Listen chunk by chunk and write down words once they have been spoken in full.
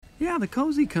Yeah, the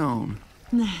Cozy Cone.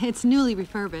 It's newly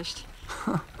refurbished.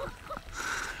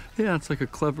 Yeah, it's like a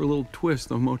clever little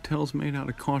twist on motels made out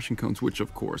of caution cones, which,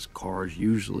 of course, cars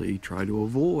usually try to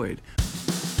avoid.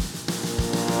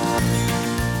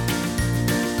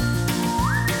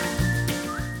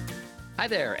 Hi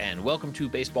there, and welcome to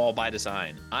Baseball by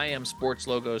Design. I am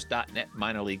SportsLogos.net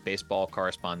minor league baseball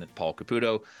correspondent Paul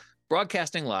Caputo,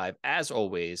 broadcasting live, as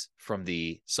always, from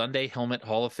the Sunday Helmet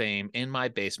Hall of Fame in my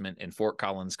basement in Fort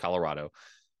Collins, Colorado.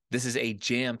 This is a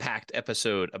jam-packed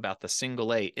episode about the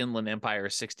Single-A Inland Empire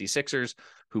 66ers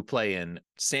who play in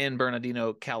San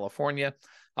Bernardino, California.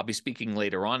 I'll be speaking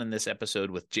later on in this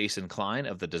episode with Jason Klein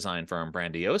of the design firm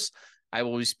Brandiose. I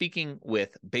will be speaking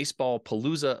with Baseball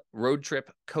Palooza Road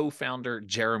Trip co-founder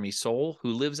Jeremy Soule,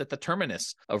 who lives at the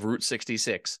terminus of Route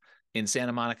 66 in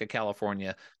Santa Monica,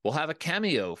 California. We'll have a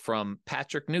cameo from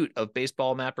Patrick Newt of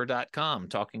BaseballMapper.com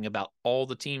talking about all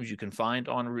the teams you can find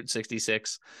on Route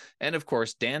 66. And of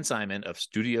course, Dan Simon of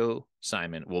Studio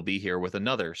Simon will be here with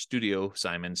another Studio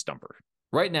Simon Stumper.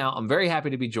 Right now, I'm very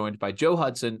happy to be joined by Joe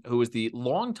Hudson, who is the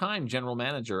longtime general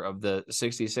manager of the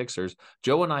 66ers.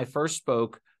 Joe and I first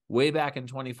spoke way back in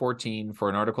 2014 for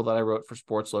an article that I wrote for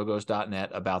sportslogos.net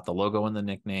about the logo and the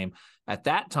nickname. At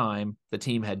that time, the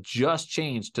team had just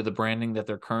changed to the branding that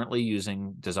they're currently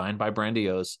using, designed by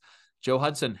Brandiose. Joe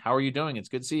Hudson, how are you doing? It's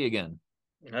good to see you again.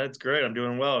 That's great. I'm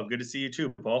doing well. Good to see you too,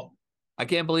 Paul. I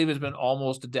can't believe it's been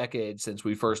almost a decade since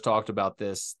we first talked about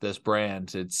this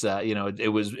brand. It's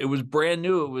it was brand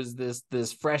new. It was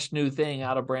this fresh new thing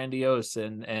out of Brandiose,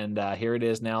 and here it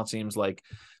is now. It seems like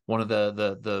one of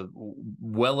the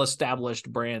well-established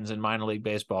brands in minor league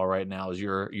baseball right now is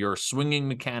your swinging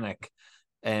mechanic,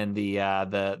 and the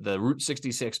Route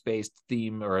 66 based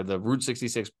theme, or the Route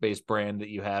 66 based brand that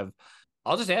you have.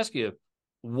 I'll just ask you,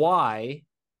 why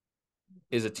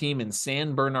is a team in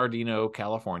San Bernardino,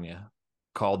 California,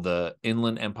 called the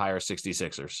Inland Empire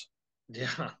 66ers?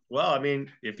 Yeah, well, I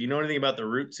mean, if you know anything about the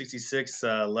Route 66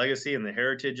 legacy and the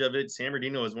heritage of it, San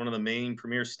Bernardino is one of the main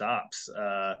premier stops.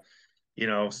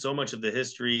 So much of the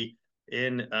history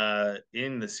in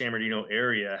the San Bernardino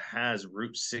area has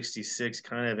Route 66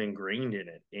 kind of ingrained in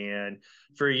it. And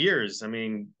for years, I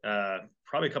mean,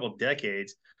 probably a couple of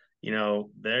decades,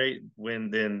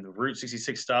 when the Route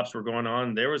 66 stops were going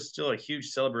on, there was still a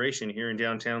huge celebration here in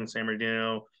downtown San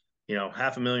Bernardino.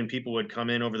 500,000 people would come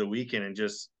in over the weekend and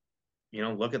just,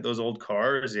 look at those old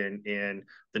cars and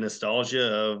the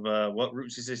nostalgia of what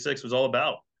Route 66 was all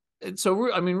about. So,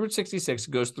 Route 66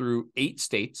 goes through 8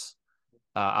 states.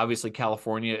 Obviously,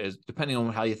 California is, depending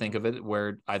on how you think of it, where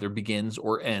it either begins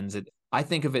or ends. I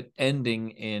think of it ending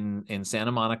in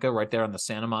Santa Monica, right there on the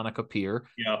Santa Monica Pier.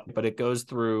 Yeah. But it goes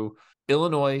through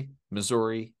Illinois,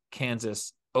 Missouri,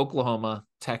 Kansas, Oklahoma,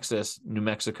 Texas, New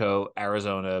Mexico,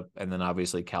 Arizona, and then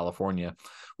obviously California.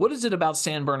 What is it about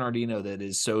San Bernardino that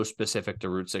is so specific to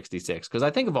Route 66? Because I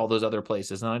think of all those other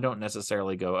places, and I don't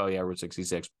necessarily go, oh yeah, Route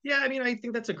 66. Yeah, I mean, I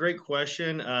think that's a great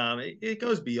question. It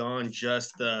goes beyond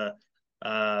just the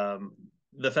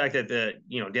fact that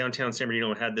downtown San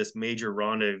Bernardino had this major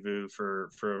rendezvous for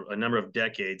a number of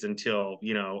decades until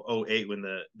 2008, when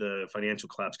the financial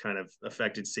collapse kind of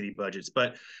affected city budgets.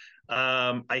 But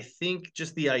I think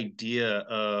just the idea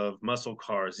of muscle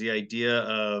cars, the idea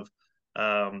of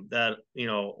that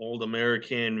old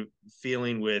American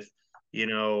feeling with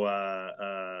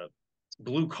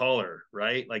blue collar,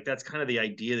 right? Like that's kind of the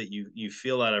idea that you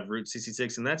feel out of Route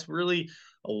 66, and that's really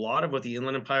a lot of what the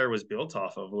Inland Empire was built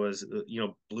off of, was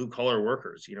blue collar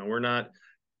workers.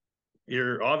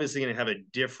 You're obviously going to have a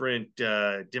different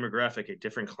demographic, a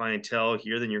different clientele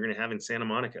here than you're going to have in Santa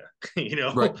Monica.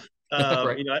 Right.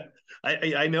 Right.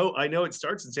 I know it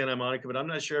starts in Santa Monica, but I'm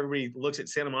not sure everybody looks at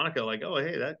Santa Monica like, oh,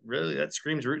 hey, that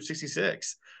screams Route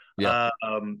 66. Yeah.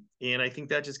 And I think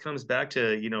that just comes back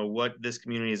to what this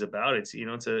community is about. It's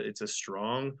it's a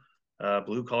strong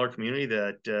blue collar community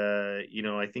that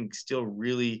I think still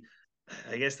really,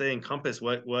 I guess, they encompass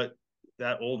what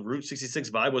that old Route 66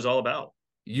 vibe was all about.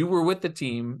 You were with the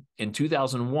team in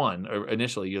 2001, or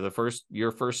initially. Your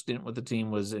first stint with the team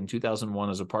was in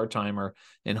 2001 as a part-timer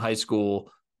in high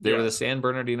school. They were the San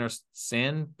Bernardino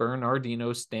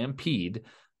Stampede.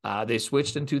 They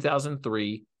switched in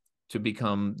 2003 to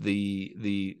become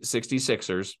the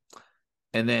 66ers.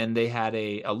 And then they had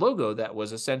a logo that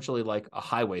was essentially like a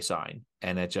highway sign,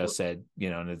 and it just said,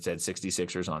 and it said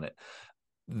 66ers on it.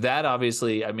 That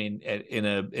obviously, I mean, in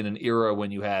an era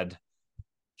when you had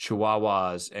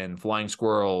Chihuahuas and Flying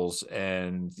Squirrels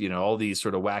and all these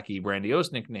sort of wacky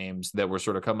Brandiose nicknames that were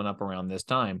sort of coming up around this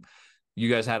time, you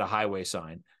guys had a highway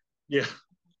sign. Yeah.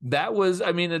 that was,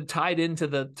 I mean, it tied into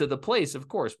the place, of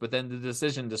course, but then the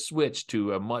decision to switch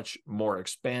to a much more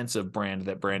expansive brand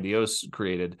that Brandiose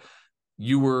created.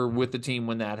 You were with the team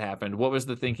when that happened. What was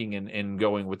the thinking in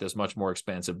going with this much more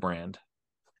expansive brand?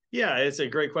 Yeah, it's a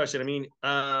great question. I mean,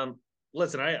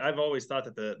 listen, I've always thought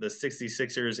that the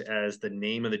 66ers as the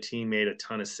name of the team made a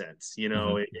ton of sense. You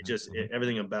know,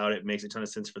 everything about it makes a ton of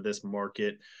sense for this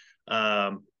market.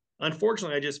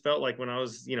 Unfortunately, I just felt like when I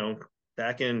was,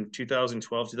 back in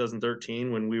 2012,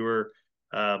 2013, when we were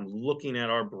looking at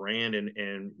our brand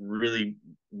and really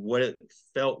what it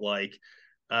felt like,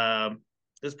 it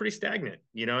was pretty stagnant,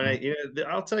 and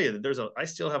I'll tell you that I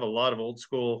still have a lot of old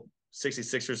school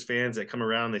 66ers fans that come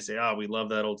around, they say, "Oh, we love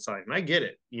that old sign." And I get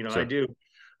it. Sure. I do.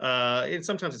 And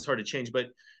sometimes it's hard to change, but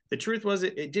the truth was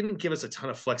it didn't give us a ton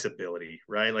of flexibility,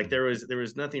 right? Like there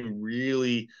was nothing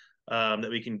really that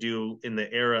we can do in the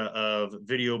era of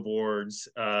video boards,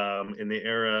 in the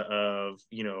era of,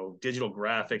 digital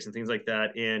graphics and things like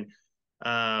that. And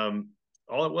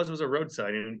all it was a road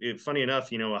sign. And funny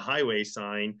enough, a highway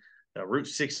sign, Route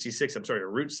 66, I'm sorry, a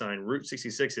route sign, Route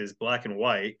 66 is black and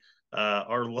white.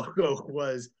 Our logo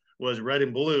was red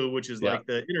and blue, which is like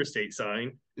the interstate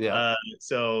sign. Yeah.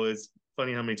 So it's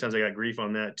funny how many times I got grief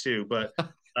on that too. But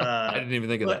I didn't even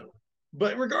think of that.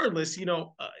 But regardless,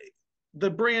 the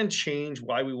brand changed.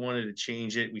 Why we wanted to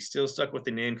change it, we still stuck with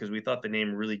the name because we thought the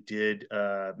name really did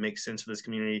make sense for this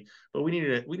community. But we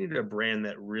needed a brand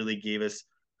that really gave us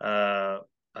a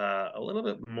little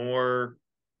bit more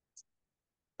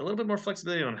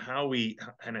flexibility on how we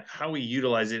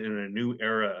utilize it in a new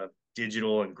era of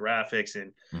digital and graphics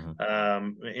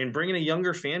and bringing a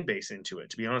younger fan base into it.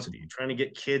 To be honest with you, trying to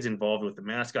get kids involved with the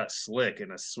mascot Slick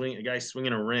and a guy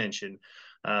swinging a wrench and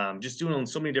just doing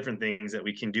so many different things that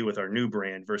we can do with our new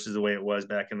brand versus the way it was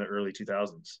back in the early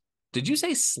 2000s. Did you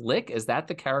say Slick? Is that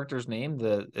the character's name?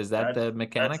 Is that the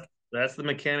mechanic? That's the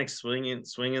mechanic swinging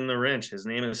the wrench. His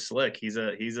name is Slick. He's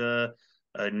a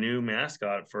new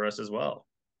mascot for us as well.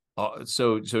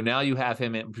 So now you have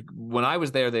him. When I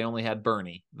was there, they only had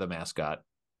Bernie, the mascot.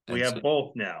 We have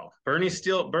both now. Bernie is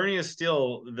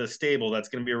still the stable that's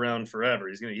going to be around forever.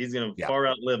 He's going to far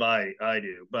outlive I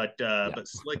do. But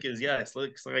Slick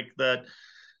Slick's like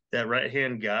that right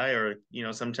hand guy, or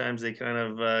sometimes they kind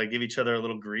of give each other a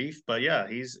little grief. But yeah,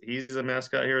 he's a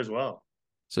mascot here as well.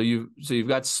 So you've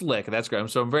got Slick. That's great.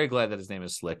 So I'm very glad that his name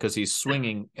is Slick because he's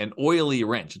swinging an oily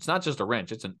wrench. It's not just a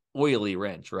wrench; it's an oily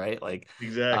wrench, right? Like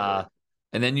exactly.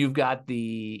 And then you've got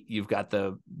the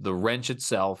wrench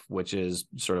itself, which is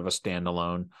sort of a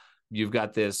standalone. You've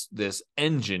got this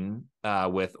engine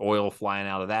with oil flying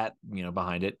out of that,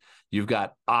 behind it. You've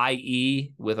got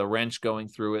IE with a wrench going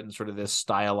through it and sort of this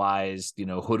stylized,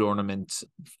 hood ornament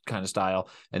kind of style.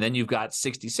 And then you've got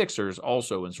 66ers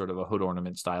also in sort of a hood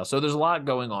ornament style. So there's a lot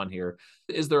going on here.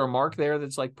 Is there a mark there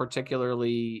that's like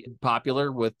particularly popular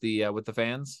with the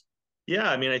fans? Yeah,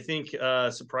 I mean, I think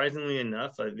surprisingly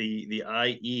enough, the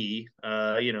IE,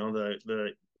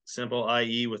 the simple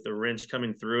IE with the wrench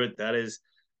coming through it, that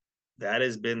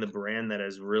has been the brand that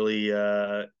has really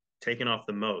taken off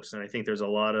the most. And I think there's a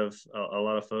lot of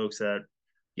folks that,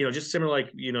 just similar, like,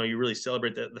 you really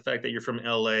celebrate the fact that you're from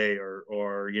LA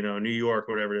or New York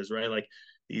or whatever it is, right? Like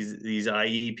these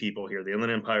IE people here, the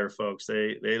Inland Empire folks,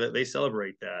 they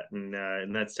celebrate that,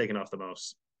 and that's taken off the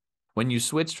most. When you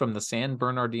switched from the San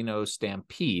Bernardino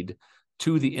Stampede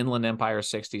to the Inland Empire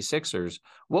 66ers,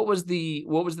 what was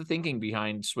the thinking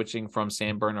behind switching from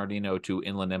San Bernardino to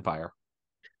Inland Empire?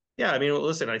 Yeah, I mean,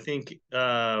 listen, I think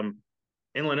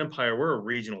Inland Empire, we're a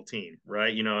regional team,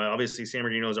 right? Obviously San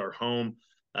Bernardino is our home,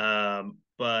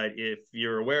 but if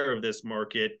you're aware of this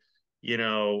market, you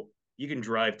can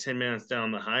drive 10 minutes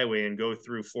down the highway and go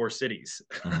through 4 cities.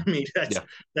 I mean,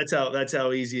 that's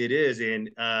how easy it is,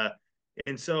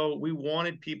 and so we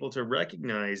wanted people to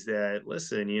recognize that,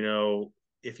 listen,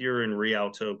 if you're in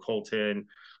Rialto, Colton,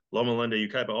 Loma Linda,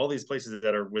 Yucaipa, all these places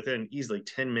that are within easily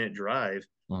 10-minute drive,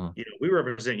 we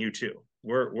represent you too.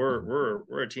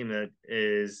 We're a team that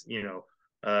is,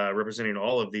 representing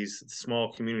all of these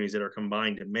small communities that are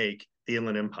combined to make the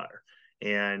Inland Empire.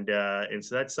 And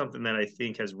so that's something that I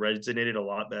think has resonated a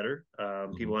lot better.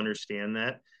 People understand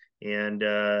that. And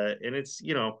it's,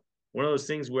 one of those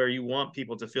things where you want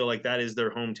people to feel like that is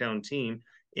their hometown team.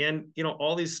 And,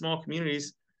 all these small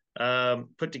communities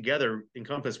put together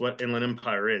encompass what Inland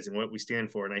Empire is and what we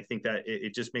stand for. And I think that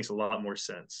it just makes a lot more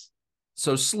sense.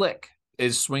 So Slick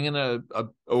is swinging a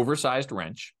oversized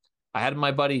wrench. I had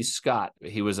my buddy Scott.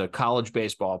 He was a college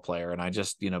baseball player. And I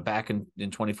just, back in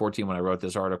 2014, when I wrote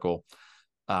this article,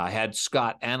 I had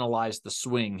Scott analyze the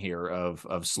swing here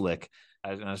of Slick.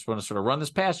 I just want to sort of run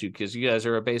this past you because you guys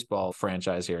are a baseball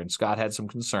franchise here, and Scott had some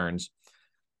concerns.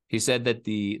 He said that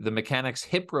the mechanic's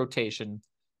hip rotation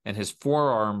and his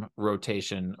forearm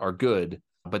rotation are good,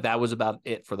 but that was about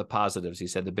it for the positives. He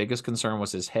said the biggest concern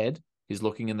was his head. He's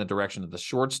looking in the direction of the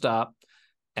shortstop.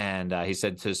 And he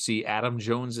said to see Adam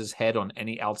Jones's head on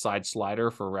any outside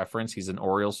slider, for reference. He's an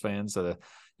Orioles fan, so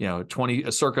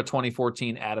circa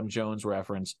 2014 Adam Jones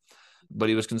reference. But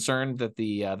he was concerned that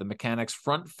the mechanic's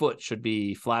front foot should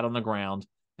be flat on the ground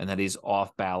and that he's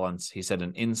off balance. He said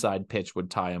an inside pitch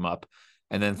would tie him up.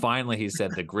 And then finally, he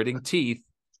said the gritting teeth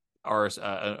are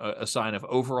a sign of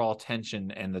overall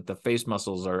tension and that the face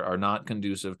muscles are not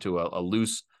conducive to a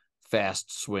loose,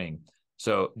 fast swing.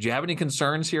 So do you have any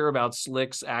concerns here about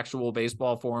Slick's actual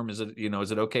baseball form? Is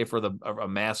it okay for a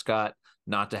mascot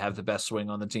not to have the best swing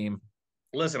on the team?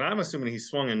 Listen, I'm assuming he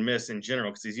swung and missed in general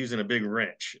because he's using a big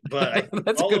wrench. But I think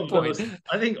that's a good point.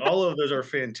 I think all of those are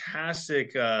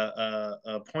fantastic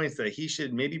points that he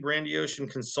should maybe Brandy Ocean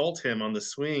consult him on the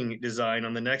swing design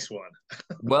on the next one.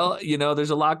 Well, there's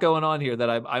a lot going on here that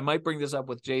I might bring this up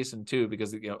with Jason too,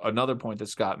 because another point that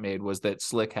Scott made was that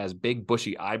Slick has big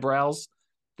bushy eyebrows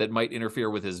that might interfere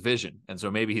with his vision. And so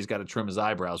maybe he's got to trim his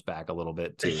eyebrows back a little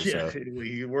bit too. Yeah, so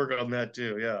we work on that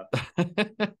too. Yeah.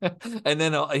 And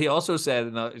then he also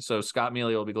said, so Scott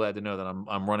Mealy will be glad to know that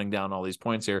I'm running down all these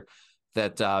points here,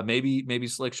 that maybe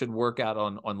Slick should work out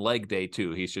on leg day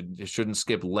too. He shouldn't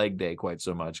skip leg day quite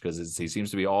so much because he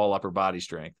seems to be all upper body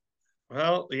strength.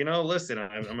 Well, listen,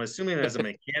 I'm assuming as a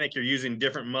mechanic, you're using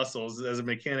different muscles as a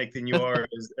mechanic than you are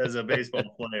as a baseball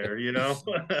player,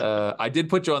 I did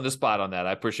put you on the spot on that.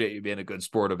 I appreciate you being a good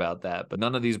sport about that, but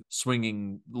none of these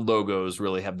swinging logos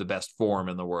really have the best form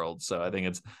in the world. So I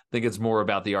think it's more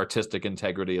about the artistic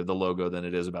integrity of the logo than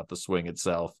it is about the swing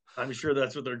itself. I'm sure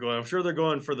that's what they're going. I'm sure they're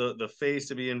going for the face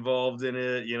to be involved in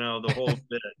it, the whole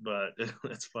bit, but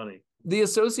that's funny. The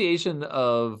association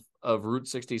of Route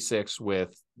 66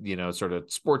 with, sort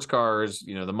of sports cars,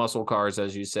 the muscle cars,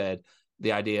 as you said,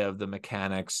 the idea of the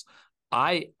mechanics.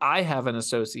 I have an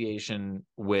association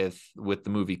with the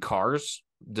movie Cars.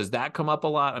 Does that come up a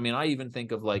lot? I mean, I even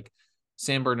think of like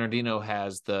San Bernardino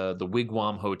has the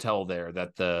Wigwam Hotel there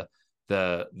that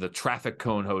the traffic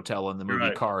cone hotel in the movie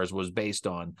right. Cars was based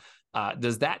on.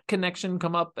 Does that connection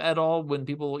come up at all when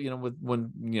people,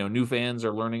 when new fans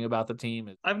are learning about the team?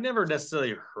 I've never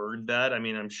necessarily heard that. I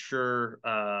mean, I'm sure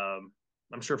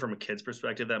from a kid's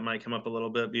perspective that might come up a little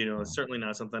bit, but, it's certainly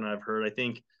not something I've heard. I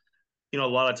think, a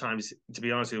lot of times, to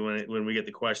be honest with you, when we get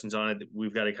the questions on it,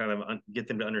 we've got to kind of get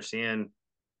them to understand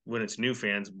when it's new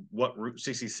fans what Route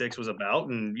 66 was about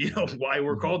and, why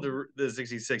we're called the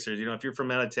 66ers. If you're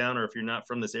from out of town or if you're not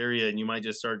from this area and you might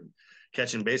just start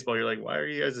catching baseball, you're like, why are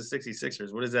you guys the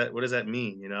 66ers? What does that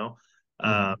mean?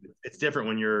 It's different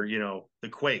when you're, the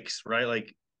Quakes, right?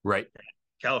 Like, right.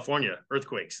 California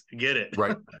earthquakes, get it.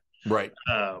 Right. Right.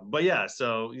 But yeah,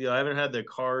 so, I haven't had the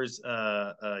Cars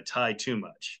tie too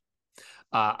much.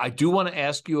 I do want to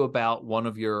ask you about one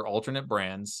of your alternate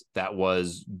brands that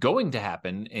was going to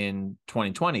happen in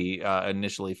 2020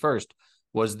 initially first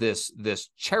was this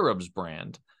Cherubs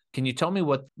brand. Can you tell me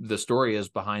what the story is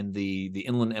behind the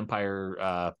Inland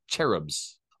Empire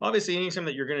Cherubs? Obviously, anytime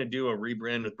that you're going to do a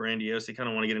rebrand with Brandiose, you kind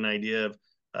of want to get an idea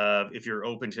of if you're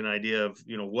open to an idea of,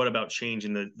 what about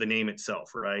changing the name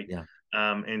itself, right? Yeah.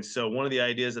 And so one of the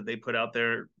ideas that they put out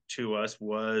there to us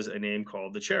was a name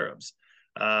called the Cherubs.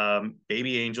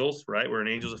 Baby Angels, right? We're an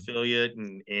Angels affiliate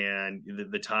and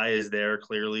the tie is there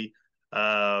clearly.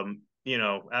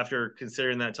 After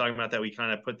considering that, talking about that, we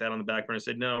kind of put that on the back burner and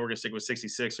said, no, we're going to stick with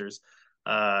 66ers.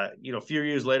 A few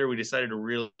years later, we decided to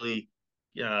really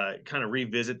kind of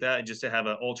revisit that just to have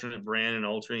an alternate brand and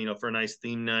alternate, for a nice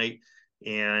theme night.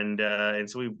 And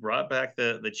so we brought back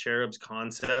the Cherubs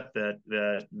concept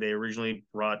that they originally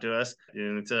brought to us.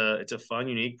 And it's a fun,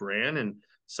 unique brand and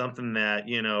something that,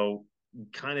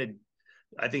 kind of,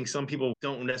 I think some people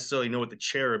don't necessarily know what the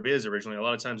cherub is originally. A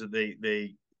lot of times that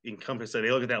they encompass that,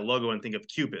 they look at that logo and think of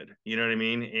Cupid, you know what I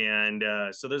mean? And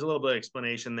so there's a little bit of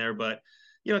explanation there, but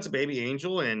it's a baby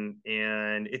angel and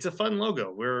it's a fun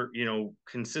logo. We're,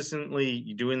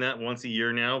 consistently doing that once a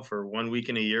year now. For 1 week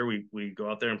in a year, we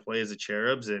go out there and play as the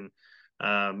Cherubs and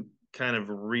kind of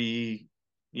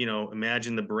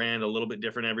imagine the brand a little bit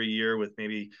different every year with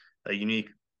maybe a unique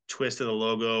twist of the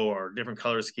logo or different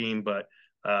color scheme, but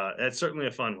that's certainly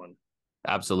a fun one.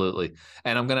 Absolutely.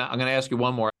 And I'm gonna ask you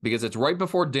one more because it's right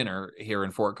before dinner here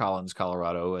in Fort Collins,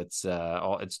 Colorado. It's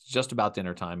just about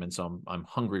dinner time, and so I'm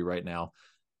hungry right now.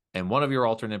 And one of your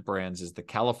alternate brands is the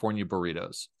California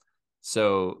Burritos.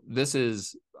 So this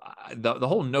is the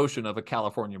whole notion of a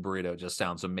California burrito just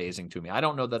sounds amazing to me. I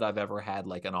don't know that I've ever had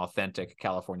like an authentic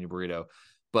California burrito,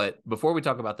 but before we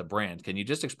talk about the brand, can you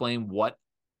just explain what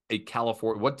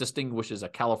distinguishes a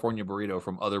California burrito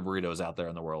from other burritos out there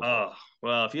in the world? Oh,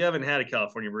 well, if you haven't had a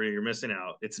California burrito, you're missing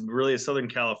out. It's really a Southern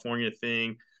California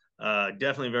thing.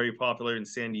 Definitely very popular in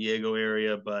San Diego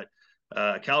area, but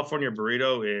California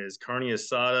burrito is carne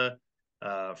asada,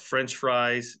 French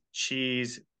fries,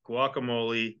 cheese,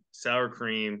 guacamole, sour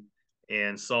cream,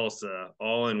 and salsa,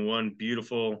 all in one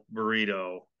beautiful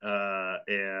burrito.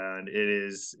 And it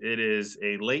is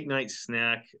a late night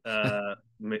snack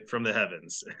from the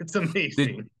heavens. It's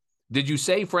amazing. Did you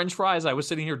say French fries? I was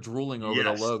sitting here drooling over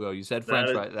the logo. You said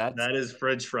French fries. That is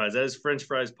French fries. That is French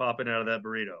fries popping out of that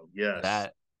burrito. Yes.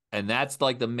 That's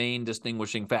like the main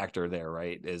distinguishing factor there,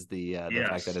 right? Is the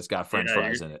fact that it's got French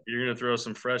fries in it. You're gonna throw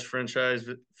some fresh French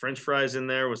fries in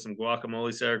there with some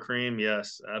guacamole, sour cream.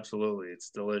 Yes, absolutely. It's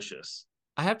delicious.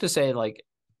 I have to say, like,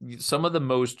 some of the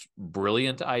most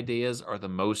brilliant ideas are the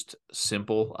most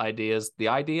simple ideas. The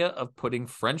idea of putting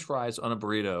French fries on a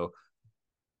burrito,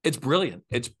 it's brilliant.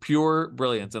 It's pure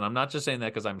brilliance. And I'm not just saying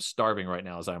that because I'm starving right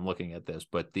now as I'm looking at this,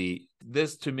 but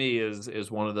this to me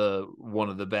is one of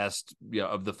the best,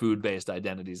 of the food-based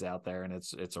identities out there. And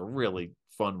it's a really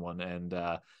fun one. And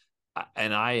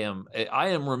I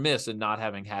am remiss in not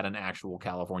having had an actual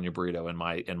California burrito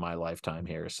in my lifetime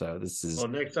here. So this is, well,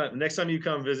 next time you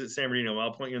come visit San Bernardino,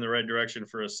 I'll point you in the right direction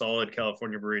for a solid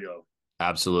California burrito.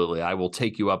 absolutely. I will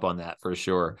take you up on that for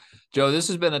sure. Joe, this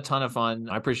has been a ton of fun.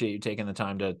 I appreciate you taking the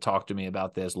time to talk to me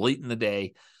about this late in the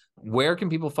day. Where can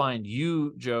people find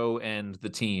you, Joe, and the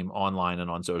team online and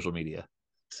on social media?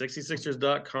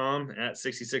 66ers.com at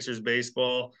 66ers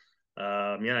baseball.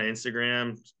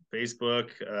 Instagram, Facebook,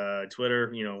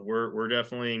 Twitter, we're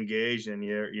definitely engaged, and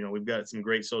we've got some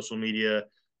great social media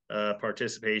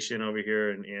participation over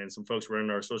here, and some folks running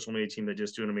our social media team that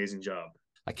just do an amazing job.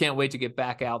 I can't wait to get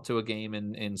back out to a game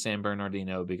in San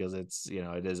Bernardino because it's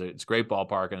a great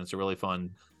ballpark and it's a really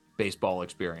fun baseball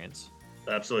experience.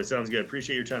 Absolutely. Sounds good.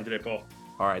 Appreciate your time today, Paul.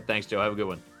 All right. Thanks, Joe. Have a good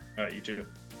one. All right. You too.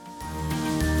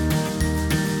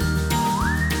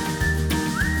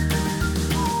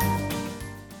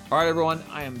 All right, everyone.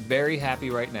 I am very happy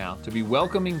right now to be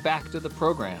welcoming back to the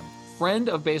program friend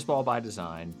of Baseball by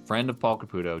Design, friend of Paul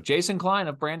Caputo, Jason Klein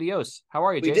of Brandiose. How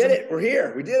are you, Jason? We did it. We're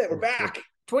here. We did it. We're back.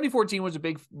 2014 was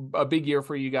a big year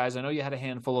for you guys. I know you had a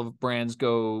handful of brands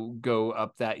go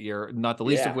up that year, not the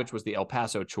least of which was the El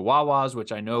Paso Chihuahuas,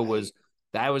 which I know was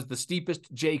the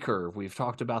steepest J curve. We've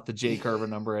talked about the J curve a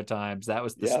number of times. That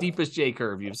was the steepest J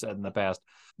curve you've said in the past.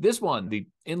 This one, the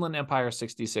Inland Empire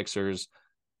 66ers,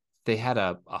 they had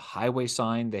a highway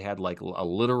sign. They had like a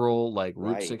literal like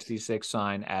Route 66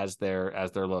 sign as their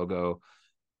logo.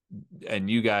 And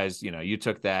you guys, you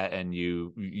took that and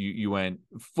you went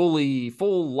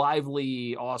full,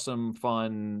 lively, awesome,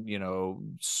 fun,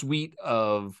 suite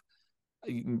of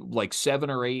like 7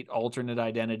 or 8 alternate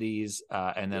identities,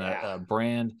 and then a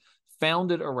brand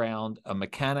founded around a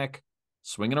mechanic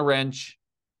swinging a wrench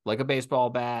like a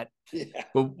baseball bat. Yeah.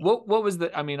 But what was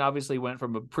obviously went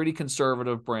from a pretty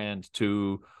conservative brand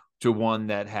to one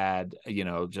that had,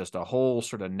 just a whole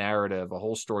sort of narrative, a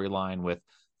whole storyline with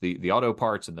the auto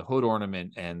parts and the hood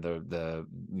ornament and the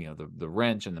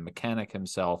wrench and the mechanic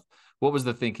himself. What was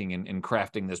the thinking in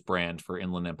crafting this brand for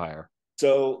Inland Empire?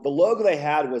 So the logo they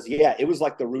had was, it was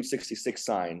like the Route 66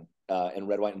 sign in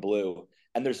red, white, and blue.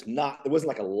 And there wasn't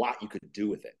like a lot you could do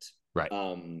with it. Right.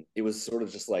 It was sort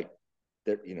of just like,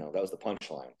 that was the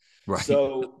punchline. Right.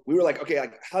 So we were like, okay,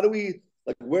 like how do we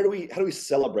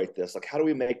celebrate this? Like, how do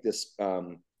we make this,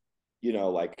 both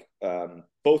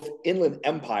Inland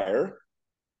Empire,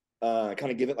 kind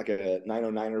of give it like a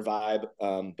 909er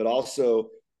vibe, but also,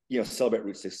 celebrate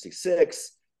Route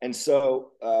 66. And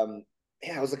so,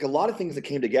 it was like a lot of things that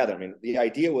came together. I mean, the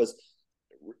idea was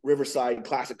Riverside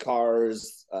classic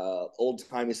cars, old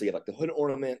timey. So you had like the hood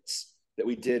ornaments that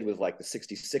we did with like the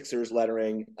 66ers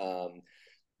lettering.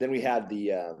 Then we had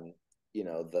the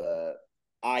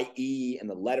IE and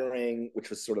the lettering, which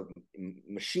was sort of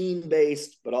machine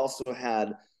based, but also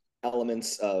had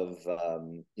elements of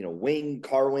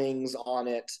car wings on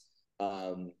it,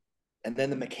 and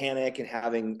then the mechanic and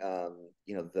having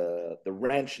the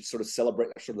wrench sort of celebrate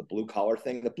sort of the blue collar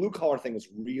thing. The blue collar thing was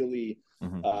really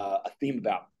a theme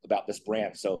about this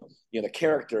brand. So the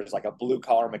character is like a blue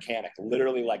collar mechanic,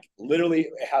 literally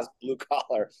it has blue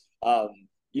collar.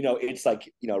 It's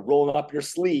like rolling up your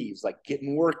sleeves, like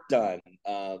getting work done.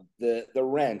 The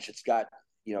wrench, it's got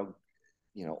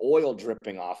oil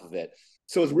dripping off of it.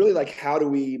 So it's really like, how do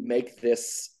we make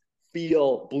this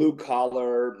feel blue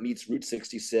collar meets Route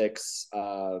 66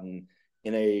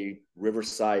 in a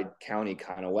Riverside County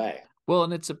kind of way. Well,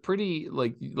 and it's a pretty,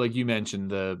 like you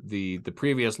mentioned, the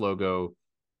previous logo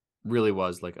really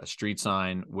was like a street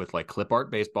sign with like clip art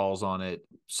baseballs on it,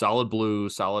 solid blue,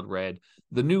 solid red.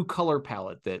 The new color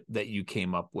palette that you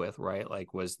came up with, right?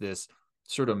 Like was this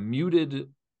sort of muted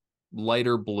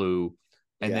lighter blue,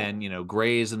 and then, you know,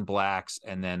 grays and blacks,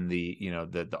 and then the, you know,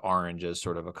 the orange is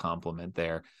sort of a complement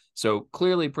there. So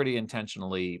clearly pretty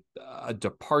intentionally a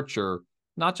departure,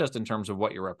 not just in terms of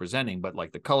what you're representing, but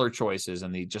like the color choices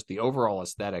and the overall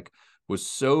aesthetic was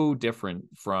so different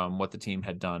from what the team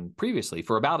had done previously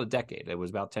for about a decade. It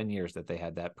was about 10 years that they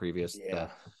had that previous,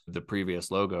 the previous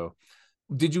logo.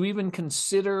 Did you even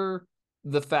consider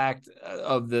the fact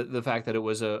that it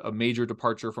was a major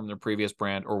departure from their previous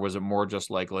brand, or was it more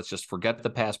just like, let's just forget the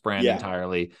past brand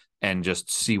entirely and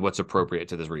just see what's appropriate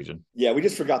to this region? Yeah, we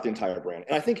just forgot the entire brand.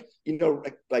 And I think, you know,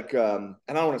 like and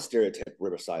I don't want to stereotype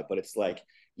Riverside, but it's like,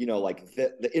 you know, like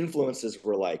the influences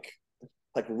were like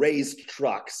raised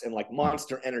trucks and like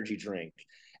Monster Energy drink.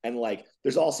 And like,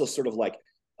 there's also sort of like,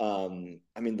 I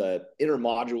mean, the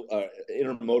intermodal,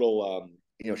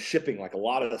 you know, shipping, like a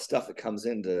lot of the stuff that comes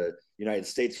into United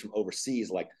States from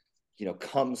overseas, like, you know,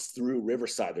 comes through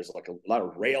Riverside. There's like a lot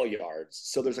of rail yards.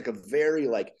 So there's like a very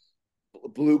like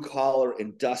blue collar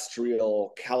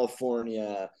industrial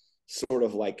California sort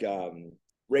of like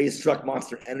raised truck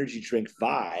Monster Energy drink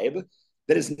vibe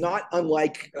that is not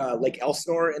unlike Lake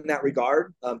Elsinore in that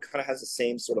regard. Kind of has the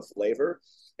same sort of flavor.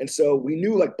 And so we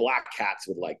knew like Black Cats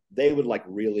would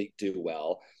really do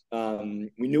well.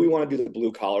 We knew we want to do the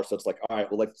blue collar, so it's like, all right,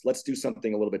 well, let's do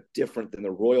something a little bit different than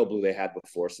the royal blue they had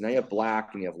before. So now you have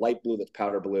black and you have light blue that's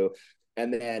powder blue,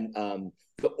 and then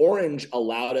the orange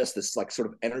allowed us this like sort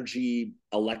of energy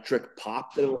electric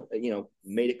pop that, you know,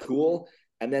 made it cool.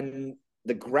 And then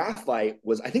the graphite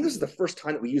was, I think this is the first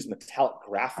time that we used metallic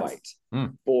graphite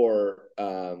for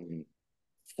a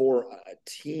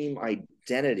team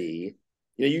identity.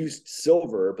 You know, you used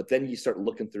silver, but then you start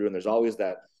looking through, and there's always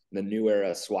that. The new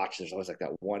era swatch, there's always like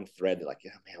that one thread that like,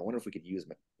 yeah, man, I wonder if we could use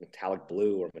metallic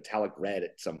blue or metallic red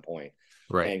at some point.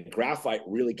 Right. And graphite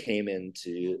really came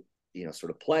into, you know, sort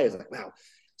of play. It's like, wow.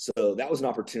 So that was an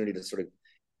opportunity to sort of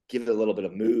give it a little bit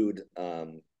of mood,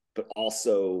 but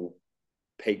also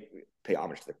pay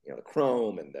homage to the, you know, the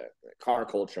chrome and the car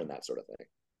culture and that sort of thing.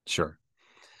 Sure.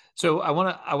 So I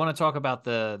want to talk about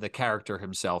the character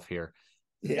himself here.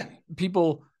 Yeah.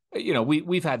 People, you know,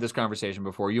 we've had this conversation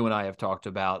before. You and I have talked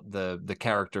about the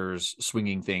characters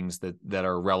swinging things that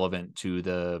are relevant to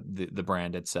the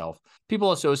brand itself.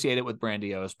 People associate it with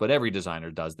Brandiose, but every designer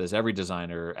does this. Every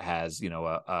designer has, you know,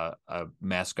 a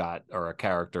mascot or a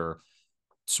character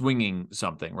swinging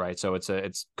something, right? So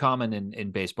it's common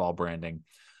in baseball branding.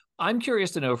 I'm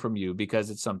curious to know from you, because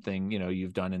it's something, you know,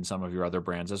 you've done in some of your other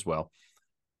brands as well.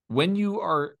 When you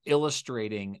are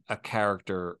illustrating a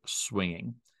character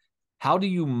swinging, how do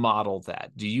you model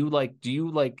that?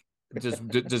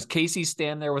 Does Casey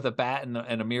stand there with a bat and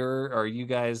a mirror? Or are you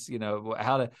guys, you know,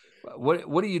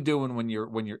 what are you doing when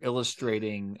you're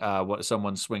illustrating what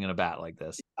someone's swinging a bat like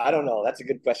this? I don't know. That's a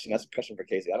good question. That's a question for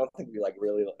Casey. I don't think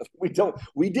we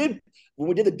did when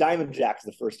we did the Diamond Jacks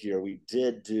the first year, we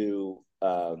did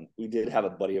have a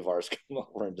buddy of ours come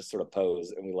over and just sort of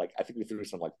pose, and I think we threw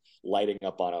some like lighting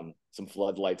up on them, some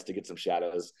floodlights to get some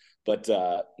shadows. But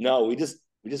no, we just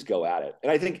go at it.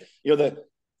 And I think, you know, the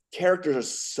characters are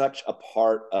such a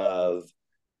part of,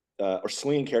 or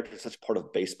swinging characters are such a part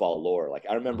of baseball lore. Like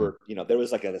I remember, you know, there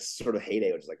was like a sort of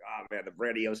heyday, which is like, oh man, the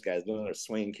Brandiose guys doing their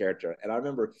swinging character. And I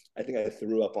remember, I think I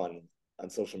threw up on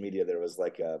social media, there was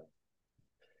like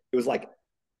it was like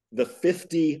the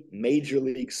 50 major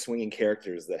league swinging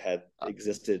characters that had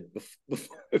existed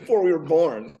before we were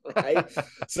born, right?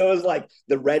 So it was like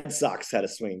the Red Sox had a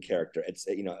swinging character. It's,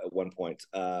 you know, at one point,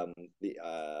 I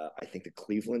think the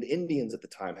Cleveland Indians at the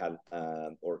time had,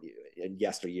 or in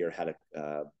yesteryear had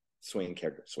a swinging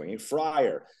character, Swinging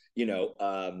Friar. You know,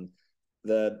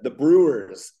 the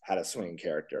Brewers had a swinging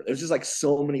character. There's just like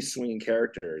so many swinging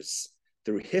characters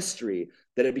through history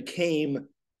that it became,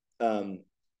 I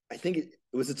think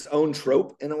it was its own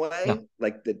trope in a way,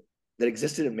 like that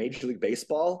existed in Major League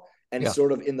Baseball, and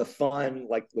sort of in the fun,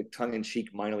 like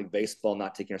tongue-in-cheek minor league baseball,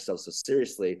 not taking ourselves so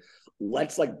seriously.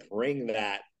 Let's like bring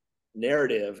that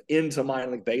narrative into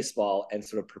minor league baseball and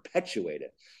sort of perpetuate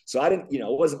it. So I didn't, you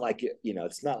know, it wasn't like, you know,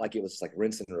 it's not like it was like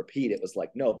rinse and repeat. It was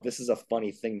like, no, this is a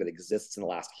funny thing that exists in the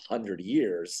last 100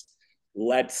 years.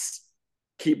 Let's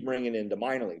keep bringing it into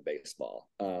minor league baseball.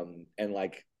 And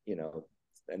like, you know,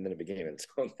 and then it became its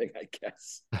own thing, I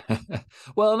guess.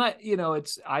 Well, and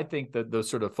I think that the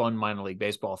sort of fun minor league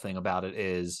baseball thing about it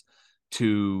is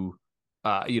to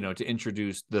to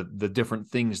introduce the different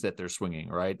things that they're swinging,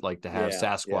 right? Like to have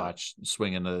Sasquatch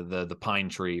swinging the pine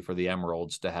tree for the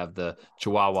Emeralds, to have the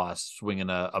Chihuahua swinging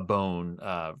a bone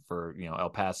for El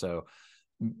Paso.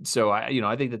 So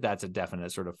I think that's a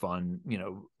definite sort of fun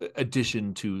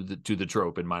addition to the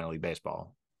trope in minor league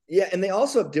baseball. Yeah, and they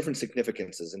also have different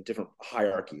significances and different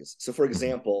hierarchies. So, for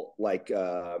example, like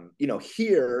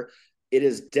here it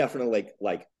is definitely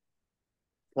like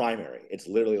primary. It's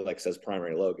literally like says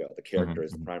primary logo. The character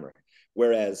is the primary.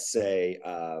 Whereas, say,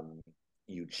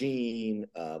 Eugene,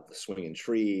 the swinging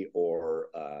tree, or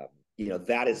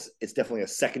it's definitely a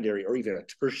secondary or even a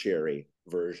tertiary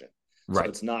version. Right. So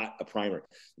it's not a primary.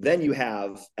 Then you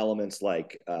have elements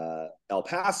like El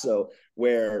Paso,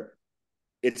 where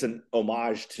it's an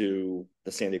homage to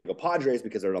the San Diego Padres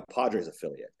because they're a Padres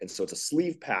affiliate. And so it's a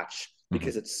sleeve patch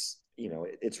because it's,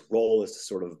 its role is to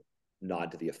sort of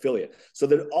nod to the affiliate. So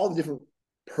there are all the different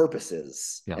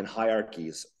purposes and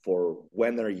hierarchies for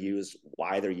when they're used,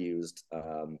 why they're used.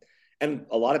 And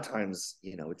a lot of times,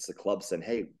 it's the club saying,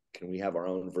 hey, can we have our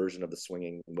own version of the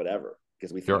swinging whatever?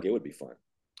 Because we think it would be fun.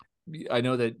 I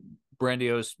know that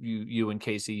Brandios, you and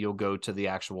Casey, you'll go to the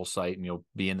actual site and you'll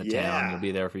be in the town. You'll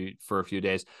be there for a few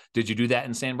days. Did you do that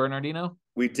in San Bernardino?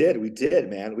 We did,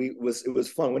 man. It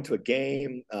was fun. Went to a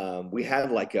game. We had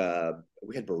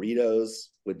burritos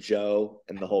with Joe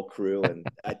and the whole crew. And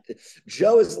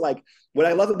Joe is like, what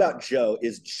I love about Joe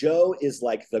is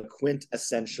like the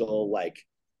quintessential,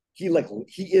 he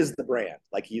is the brand.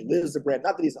 Like he lives the brand.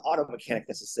 Not that he's an auto mechanic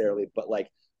necessarily, but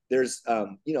like there's,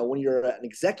 when you're an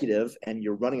executive and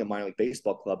you're running a minor league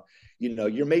baseball club,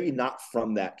 you're maybe not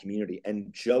from that community.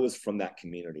 And Joe is from that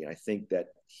community. And I think that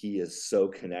he is so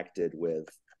connected with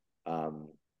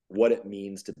what it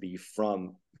means to be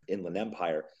from Inland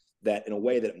Empire, that in a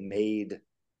way that made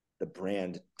the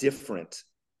brand different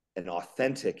and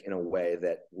authentic in a way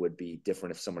that would be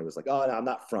different if somebody was like, oh, no, I'm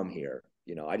not from here.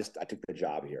 I took the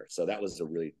job here. So that was a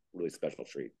really, really special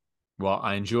treat. Well,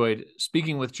 I enjoyed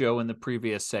speaking with Joe in the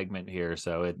previous segment here.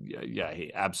 So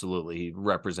he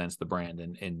represents the brand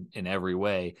in every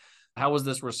way. How was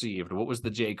this received? What was the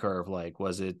J curve like?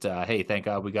 Was it, hey, thank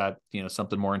God we got,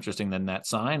 something more interesting than that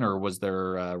sign, or was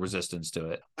there resistance to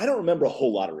it? I don't remember a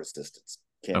whole lot of resistance,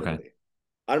 candidly. Okay.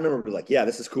 I remember like, yeah,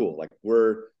 this is cool. Like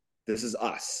this is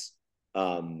us.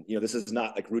 This is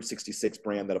not like Route 66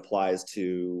 brand that applies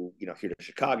to, here to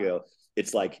Chicago.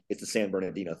 It's like, it's the San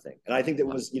Bernardino thing. And I think that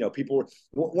was, people were,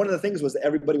 one of the things was that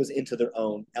everybody was into their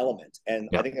own element. And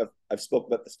I think I've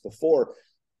spoken about this before.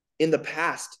 In the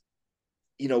past,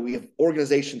 we have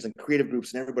organizations and creative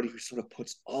groups and everybody who sort of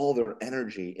puts all their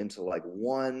energy into like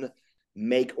one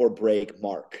make or break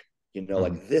mark,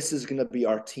 like this is going to be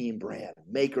our team brand,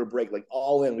 make or break, like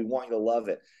all in, we want you to love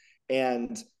it.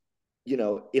 And,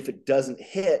 if it doesn't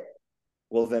hit,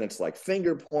 well, then it's like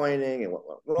finger pointing and what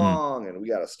went wrong, and we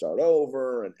got to start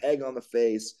over and egg on the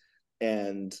face.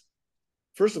 And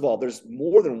first of all, there's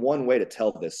more than one way to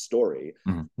tell this story.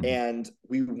 And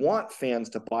we want fans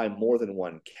to buy more than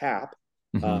one cap,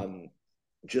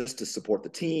 just to support the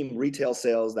team, retail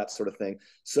sales, that sort of thing.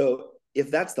 So if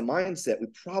that's the mindset, we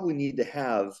probably need to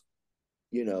have,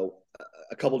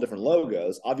 a couple of different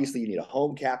logos. Obviously, you need a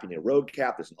home cap, you need a road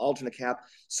cap, there's an alternate cap.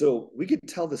 So we could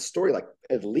tell this story like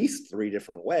at least 3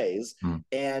 different ways.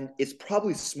 And it's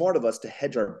probably smart of us to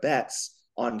hedge our bets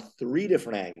on 3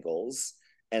 different angles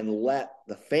and let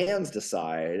the fans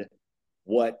decide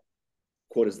what,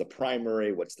 quote, is the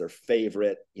primary, what's their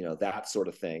favorite, that sort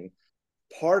of thing.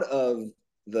 Part of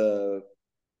the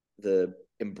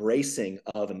embracing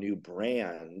of a new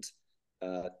brand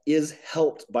is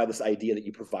helped by this idea that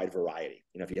you provide variety.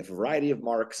 If you have a variety of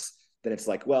marks, then it's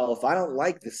like, well, if I don't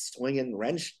like this swinging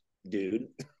wrench dude,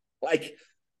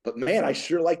 but man, I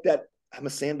sure like that. I'm a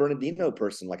San Bernardino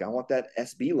person. Like I want that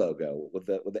SB logo with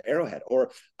the arrowhead,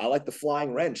 or I like the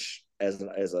flying wrench as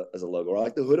a logo, or I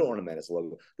like the hood ornament as a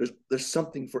logo. There's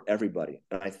something for everybody.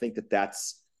 And I think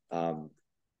that's what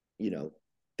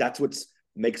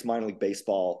makes minor league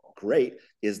baseball great,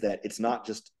 is that it's not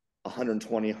just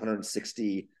 120,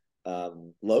 160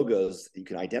 logos that you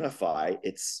can identify.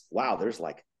 It's, wow, there's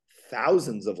like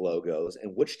thousands of logos,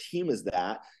 and which team is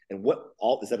that, and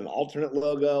is that an alternate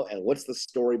logo, and what's the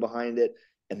story behind it?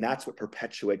 And that's what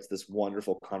perpetuates this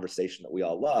wonderful conversation that we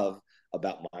all love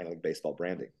about minor league baseball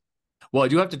branding. Well, I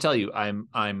do have to tell you,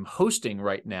 I'm hosting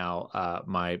right now.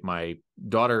 My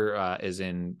daughter is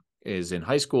in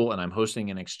high school, and I'm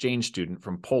hosting an exchange student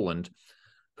from Poland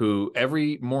who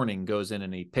every morning goes in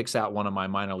and he picks out one of my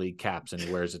minor league caps and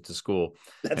he wears it to school.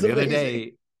 That's and the amazing. other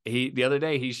day, the other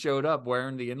day he showed up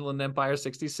wearing the Inland Empire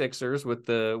 66ers with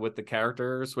the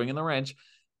character swinging the wrench,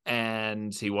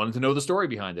 and he wanted to know the story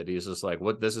behind it. He's just like,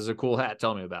 this is a cool hat,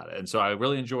 tell me about it. And so I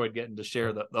really enjoyed getting to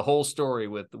share the whole story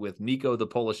with Nico, the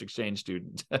Polish exchange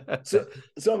student. so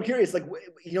I'm curious, like,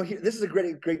 this is a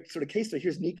great sort of case study.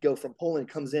 Here's Nico from Poland,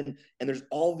 comes in, and there's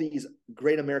all these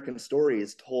great American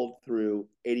stories told through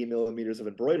 80 millimeters of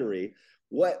embroidery.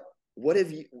 What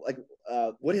have you, like,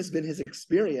 what has been his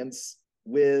experience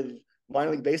with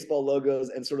minor league baseball logos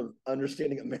and sort of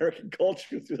understanding American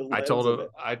culture through the lens of it?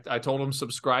 I told him,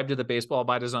 subscribe to the Baseball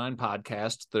by Design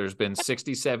podcast. There's been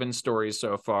 67 stories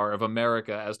so far of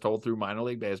America as told through minor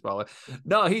league baseball.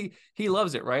 No, he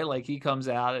loves it, right? Like, he comes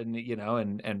out and,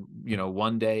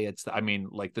 one day it's,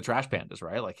 like the trash pandas,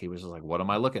 right? Like, he was just like, what am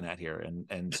I looking at here?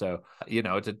 And so,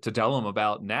 to tell him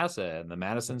about NASA and the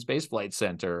Madison Space Flight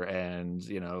Center and,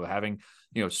 having,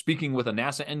 speaking with a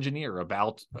NASA engineer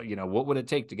about, what would it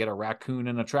take to get a raccoon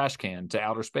in a trash can to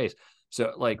outer space.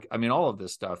 So, like, all of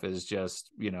this stuff is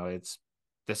just, this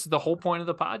is the whole point of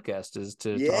the podcast, is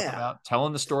to talk about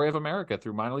telling the story of America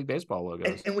through minor league baseball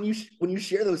logos. And when you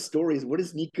share those stories, what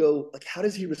does Nico, like, how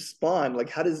does he respond?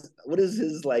 Like, what is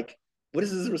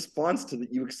his response to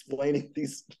you explaining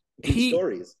these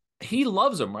stories? He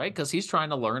loves them, right? Because he's trying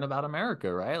to learn about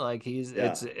America, right? Like,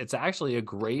 it's actually a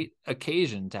great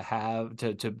occasion to have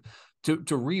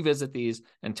to revisit these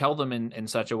and tell them in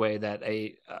such a way that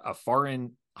a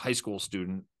foreign high school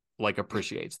student like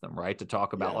appreciates them, right? To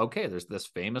talk about, okay, there's this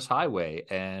famous highway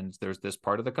and there's this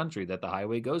part of the country that the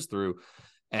highway goes through,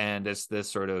 and it's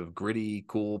this sort of gritty,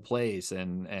 cool place,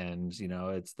 and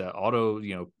it's the auto,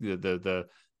 the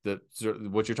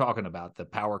what you're talking about, the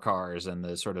power cars and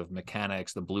the sort of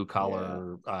mechanics, the blue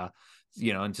collar,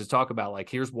 and to talk about, like,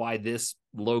 here's why this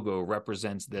logo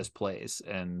represents this place.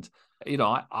 And,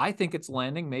 I think it's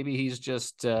landing. Maybe he's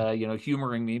just,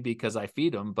 humoring me because I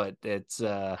feed him, but it's,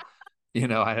 I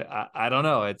don't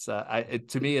know. It's,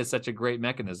 to me, it's such a great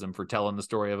mechanism for telling the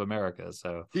story of America.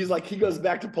 So he's like, he goes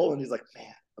back to Poland. He's like, man,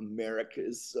 America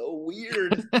is so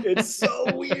weird. It's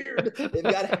so weird. They've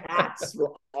got hats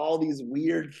for all these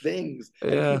weird things.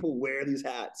 And people wear these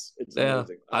hats. It's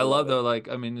amazing. I love though, like,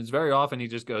 it's very often he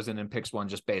just goes in and picks one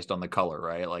just based on the color,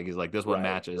 right? Like, he's like, this one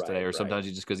matches today. Or sometimes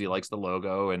he just, because he likes the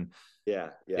logo. And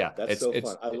that's so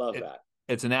fun. I love that.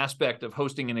 It's an aspect of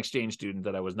hosting an exchange student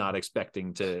that I was not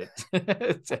expecting to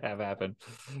to have happen.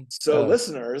 So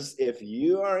listeners, if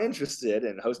you are interested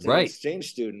in hosting an exchange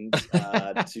student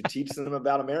to teach them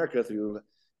about America through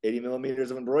 80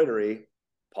 millimeters of embroidery,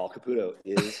 Paul Caputo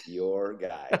is your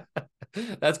guy.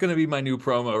 That's going to be my new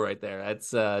promo right there.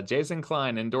 That's Jason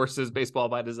Klein endorses Baseball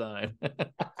by Design.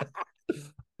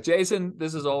 Jason,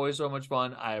 this is always so much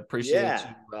fun. I appreciate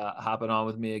you hopping on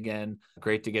with me again.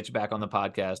 Great to get you back on the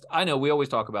podcast. I know we always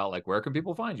talk about, like, where can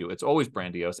people find you? It's always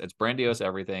Brandiose. It's Brandiose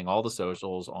everything, all the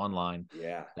socials, online.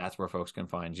 Yeah. That's where folks can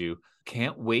find you.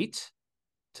 Can't wait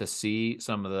to see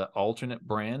some of the alternate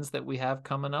brands that we have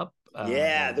coming up.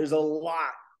 There's a lot.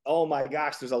 Oh my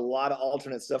gosh, there's a lot of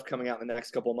alternate stuff coming out in the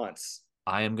next couple months.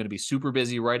 I am going to be super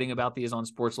busy writing about these on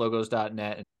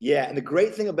sportslogos.net. Yeah, and the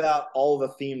great thing about all the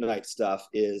theme night stuff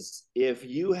is if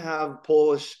you have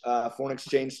Polish foreign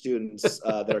exchange students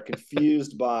that are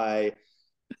confused by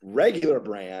regular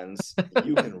brands,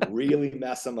 you can really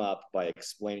mess them up by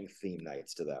explaining theme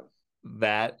nights to them.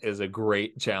 That is a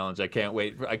great challenge. I can't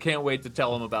wait to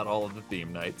tell them about all of the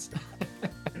theme nights.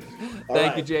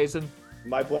 Thank you, Jason.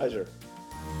 My pleasure.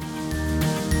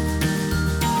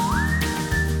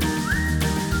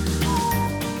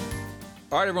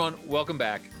 All right, everyone, welcome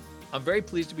back. I'm very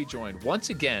pleased to be joined once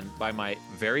again by my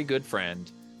very good friend,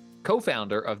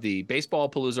 co-founder of the Baseball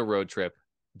Palooza Road Trip,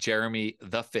 Jeremy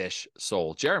the Fish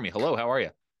Soule. Jeremy, hello, how are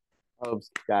you? Oh,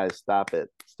 guys, stop it.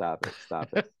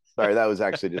 Sorry, that was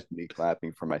actually just me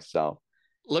clapping for myself.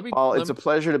 Paul, it's a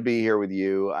pleasure to be here with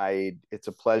you. It's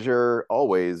a pleasure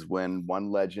always when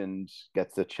one legend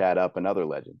gets to chat up another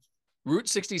legend. Route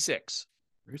 66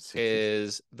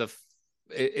 is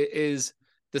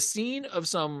the scene of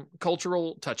some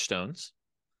cultural touchstones,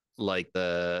 like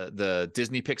the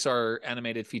Disney Pixar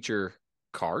animated feature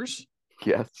Cars.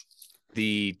 Yes.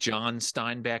 The John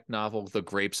Steinbeck novel, The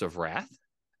Grapes of Wrath,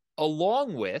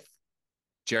 along with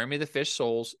Jeremy the Fish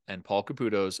Soule's and Paul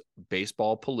Caputo's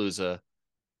Baseball Palooza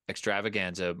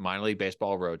extravaganza minor league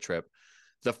baseball road trip.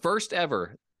 The first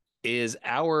ever is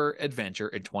our adventure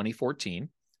in 2014,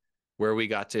 where we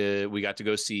got to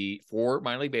go see 4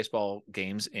 minor league baseball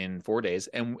games in 4 days.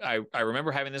 And I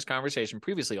remember having this conversation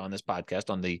previously on this podcast,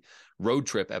 on the road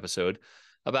trip episode,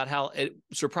 about how it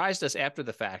surprised us after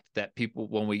the fact that people,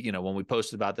 when we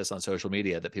posted about this on social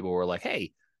media, that people were like,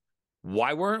 hey,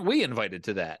 Why weren't we invited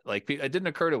to that? Like, it didn't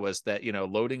occur to us that,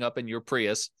 loading up in your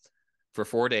Prius for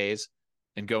 4 days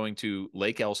and going to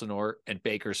Lake Elsinore and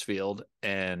Bakersfield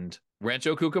and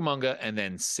Rancho Cucamonga and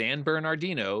then San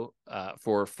Bernardino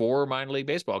for 4 minor league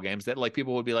baseball games, that like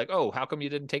people would be like, oh, how come you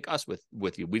didn't take us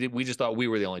with you? We just thought we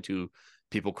were the only 2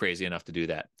 people crazy enough to do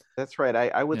that. That's right.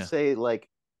 I would say like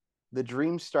the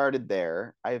dream started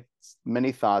there. I have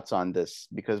many thoughts on this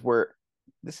because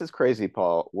this is crazy,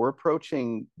 Paul. We're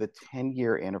approaching the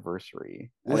 10-year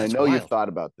anniversary. And I know you've thought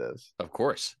about this. Of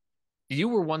course. You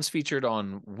were once featured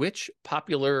on which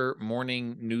popular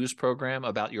morning news program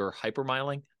about your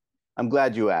hypermiling? I'm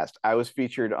glad you asked. I was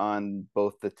featured on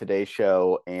both the Today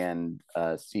Show and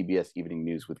CBS Evening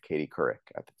News with Katie Couric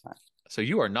at the time. So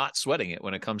you are not sweating it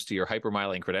when it comes to your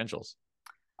hypermiling credentials.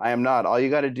 I am not. All you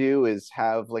got to do is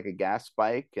have like a gas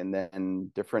spike, and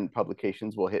then different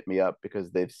publications will hit me up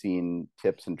because they've seen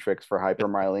tips and tricks for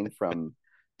hypermiling from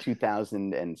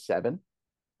 2007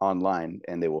 online,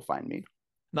 and they will find me.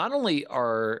 Not only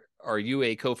are you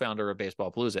a co-founder of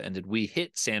Baseball Palooza, and did we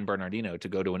hit San Bernardino to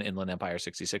go to an Inland Empire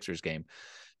 66ers game,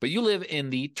 but you live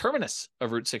in the terminus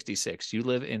of Route 66. You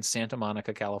live in Santa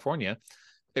Monica, California.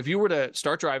 If you were to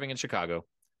start driving in Chicago,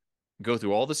 go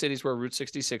through all the cities where Route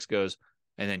 66 goes,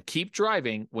 and then keep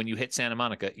driving, when you hit Santa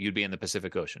Monica, you'd be in the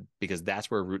Pacific Ocean because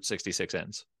that's where Route 66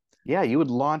 ends. Yeah, you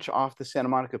would launch off the Santa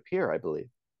Monica Pier, I believe.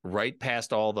 Right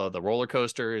past all the roller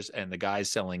coasters and the guys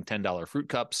selling $10 fruit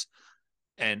cups,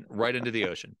 and right into the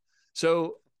ocean.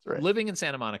 So living in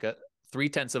Santa Monica,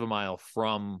 0.3 of a mile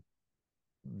from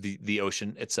the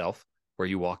ocean itself, where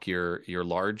you walk your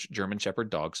large German Shepherd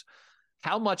dogs,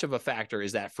 how much of a factor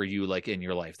is that for you, like in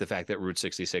your life, the fact that Route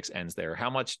 66 ends there? How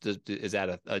much is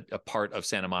that a part of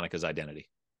Santa Monica's identity?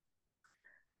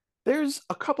 There's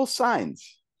a couple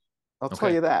signs. I'll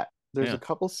tell you that. There's a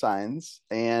couple signs.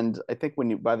 And I think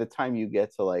by the time you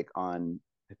get to like on,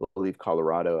 I believe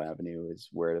Colorado Avenue is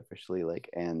where it officially like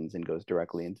ends and goes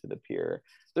directly into the pier,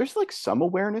 there's like some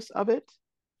awareness of it.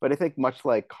 But I think much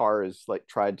like Cars, like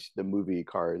the movie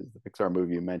Cars, the Pixar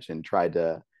movie you mentioned, tried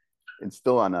to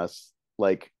instill on us,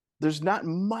 like there's not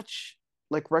much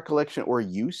like recollection or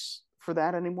use for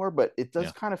that anymore, but it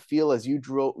does kind of feel, as you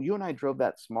and I drove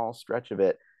that small stretch of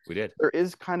it, we did, there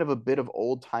is kind of a bit of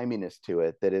old timiness to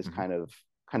it that is kind of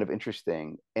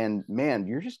interesting. And man,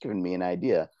 you're just giving me an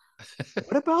idea.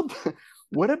 What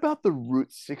about the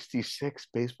Route 66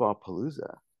 Baseball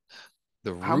Palooza?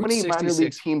 How many minor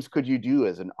league teams could you do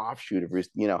as an offshoot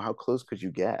of, how close could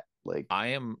you get? Like I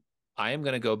am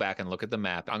going to go back and look at the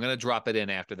map. I'm going to drop it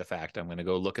in after the fact. I'm going to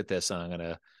go look at this, and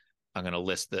I'm going to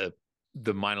list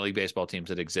the minor league baseball teams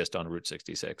that exist on Route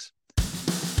 66.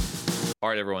 All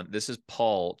right, everyone. This is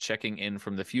Paul checking in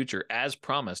from the future as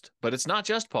promised, but it's not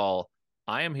just Paul.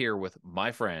 I am here with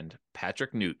my friend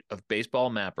Patrick Newt of Baseball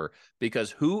Mapper,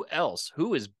 because who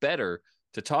is better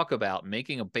to talk about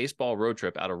making a baseball road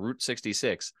trip out of Route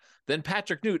 66 than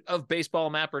Patrick Newt of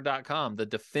baseballmapper.com, the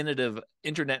definitive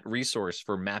internet resource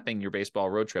for mapping your baseball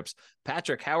road trips.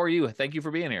 Patrick, how are you? Thank you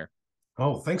for being here.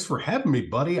 Oh, thanks for having me,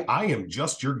 buddy. I am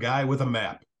just your guy with a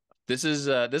map. This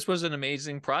was an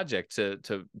amazing project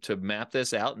to map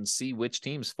this out and see which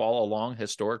teams fall along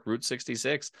historic Route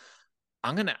 66.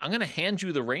 I'm gonna hand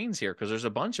you the reins here because there's a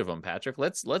bunch of them, Patrick.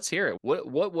 Let's hear it.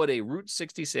 What would a Route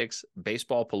 66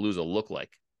 Baseball Palooza look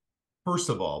like? First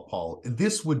of all, Paul,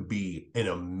 this would be an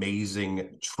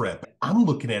amazing trip. I'm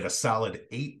looking at a solid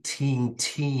 18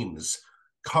 teams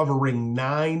covering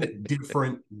 9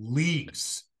 different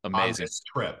leagues. Amazing. On this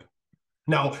trip.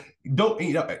 Now,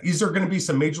 is there going to be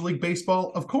some Major League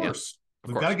Baseball? Of course.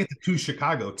 We've got to get the 2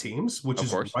 Chicago teams, which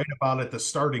is right about at the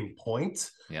starting point,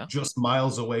 just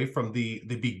miles away from the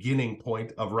beginning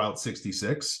point of Route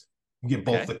 66. You get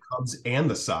both the Cubs and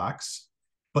the Sox.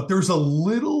 But there's a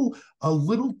little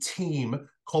team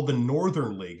called the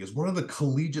Northern League, is one of the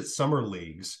collegiate summer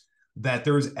leagues, that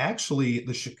there's actually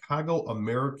the Chicago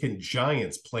American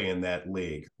Giants play in that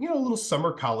league. A little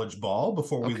summer college ball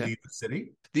before we leave the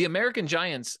city. The American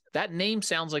Giants, that name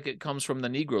sounds like it comes from the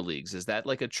Negro Leagues. Is that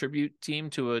like a tribute team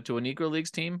to a Negro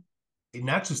Leagues team?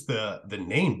 Not just the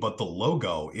name, but the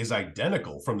logo is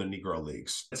identical from the Negro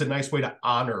Leagues. It's a nice way to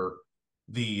honor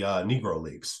the Negro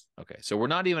Leagues. Okay, so we're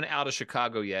not even out of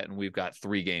Chicago yet, and we've got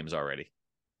 3 games already.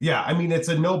 Yeah, I mean, it's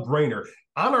a no-brainer.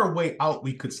 On our way out,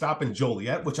 we could stop in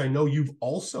Joliet, which I know you've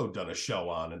also done a show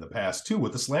on in the past, too,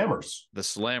 with the Slammers. The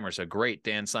Slammers, a great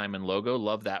Dan Simon logo.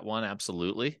 Love that one,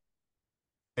 absolutely.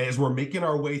 As we're making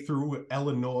our way through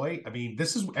Illinois, I mean,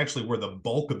 this is actually where the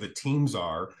bulk of the teams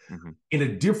are. Mm-hmm. In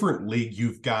a different league,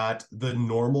 you've got the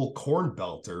normal Corn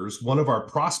Belters, one of our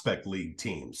Prospect League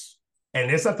teams. And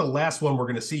it's not the last one we're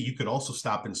going to see. You could also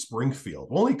stop in Springfield.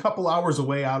 Only a couple hours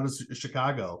away out of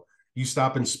Chicago. You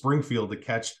stop in Springfield to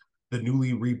catch the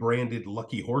newly rebranded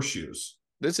Lucky Horseshoes.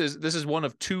 This is one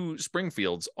of two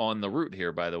Springfields on the route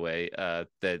here, by the way,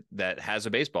 that has a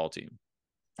baseball team.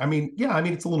 I mean,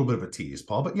 it's a little bit of a tease,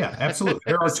 Paul, but yeah, absolutely.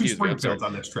 There are two Springfields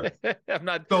on this trip. I'm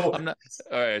not. All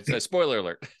right. So spoiler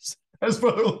alert.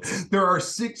 There are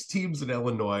 6 teams in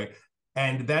Illinois,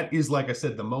 and that is, like I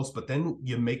said, the most. But then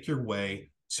you make your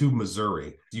way to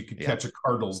Missouri. You could catch a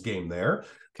Cardinals game there. Okay.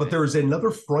 But there is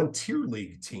another Frontier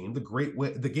League team,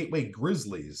 the Gateway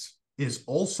Grizzlies, is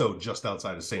also just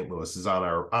outside of St. Louis. Is on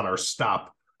our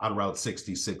stop on Route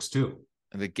 66 too.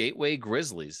 The Gateway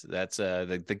Grizzlies. That's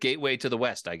the gateway to the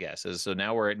west, I guess. So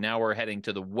now we're heading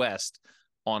to the west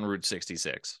on Route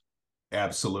 66.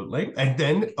 Absolutely. And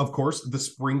then, of course, the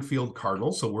Springfield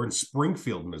Cardinals. So we're in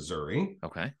Springfield, Missouri.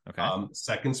 Okay.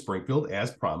 Second Springfield,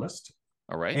 as promised.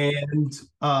 All right. And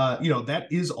that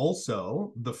is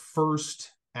also the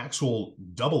first actual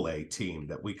AA team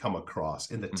that we come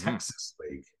across in the Texas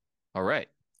League. All right.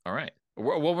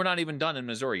 Well, we're not even done in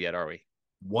Missouri yet, are we?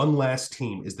 One last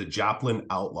team is the Joplin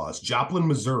Outlaws, Joplin,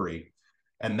 Missouri,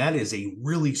 and that is a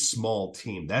really small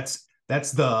team. That's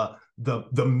the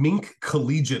Mink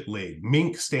Collegiate League.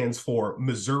 Mink stands for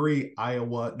Missouri,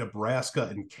 Iowa, Nebraska,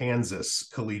 and Kansas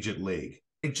Collegiate League.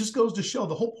 It just goes to show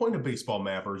the whole point of Baseball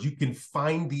Mapper is you can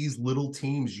find these little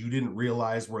teams you didn't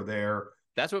realize were there.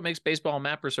 That's what makes Baseball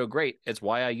Mapper so great. It's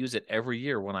why I use it every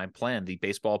year when I plan the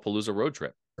Baseball Palooza road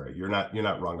trip. You're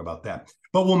not wrong about that.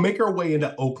 But we'll make our way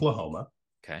into Oklahoma.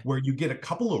 Okay. Where you get a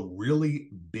couple of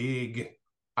really big,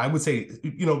 I would say,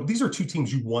 these are two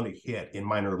teams you want to hit in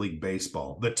minor league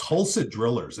baseball. The Tulsa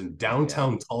Drillers in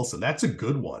downtown Tulsa. That's a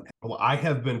good one. Well, I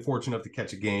have been fortunate enough to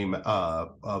catch a game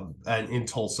in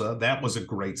Tulsa. That was a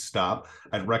great stop.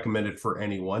 I'd recommend it for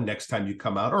anyone next time you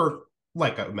come out, or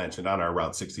like I mentioned on our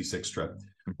Route 66 trip.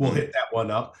 We'll hit that one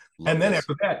up.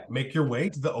 After that, make your way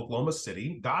to the Oklahoma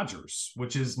City Dodgers,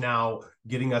 which is now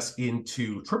getting us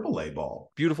into AAA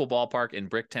ball. Beautiful ballpark in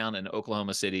Bricktown in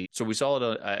Oklahoma City. So we saw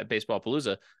it at Baseball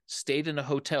Palooza, stayed in a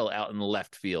hotel out in the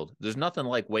left field. There's nothing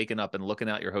like waking up and looking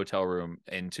out your hotel room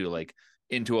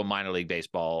into a minor league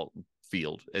baseball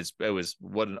field. It was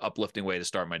what an uplifting way to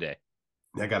start my day.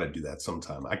 I got to do that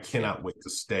sometime. I cannot wait to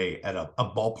stay at a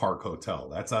ballpark hotel.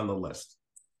 That's on the list.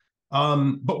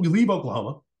 But we leave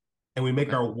Oklahoma and we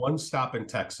make our one stop in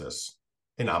Texas,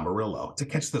 in Amarillo, to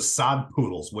catch the Sod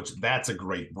Poodles, which that's a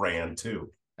great brand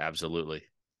too. Absolutely.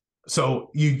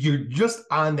 So you're just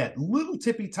on that little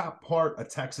tippy top part of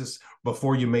Texas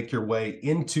before you make your way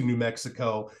into New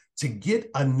Mexico to get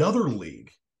another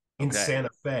league in Santa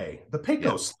Fe, the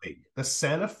Pecos League, the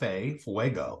Santa Fe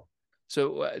Fuego.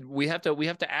 So we have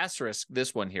to asterisk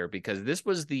this one here because this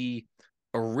was the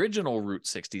original Route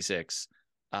 66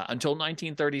 until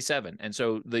 1937. And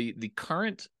so the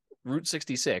current Route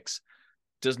 66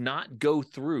 does not go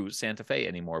through Santa Fe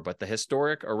anymore, but the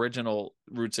historic original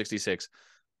Route 66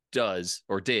 does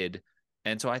or did.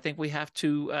 And so I think we have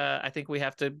to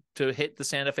hit the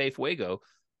Santa Fe Fuego,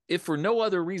 if for no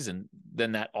other reason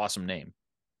than that awesome name.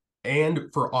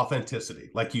 And for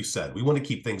authenticity, like you said, we want to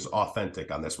keep things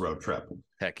authentic on this road trip.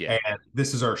 Heck yeah. And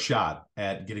this is our shot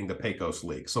at getting the Pecos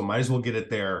League. So might as well get it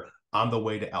there on the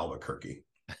way to Albuquerque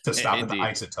to stop at the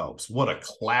Isotopes. What a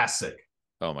classic.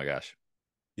 Oh my gosh.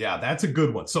 Yeah, that's a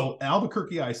good one. So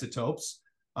Albuquerque Isotopes,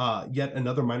 yet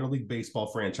another minor league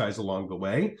baseball franchise along the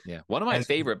way. Yeah. One of my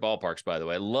favorite ballparks, by the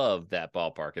way. I love that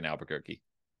ballpark in Albuquerque.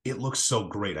 It looks so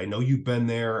great. I know you've been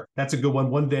there. That's a good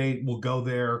one. One day we'll go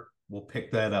there. We'll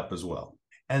pick that up as well.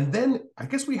 And then I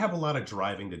guess we have a lot of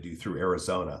driving to do through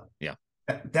Arizona. Yeah.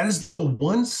 That is the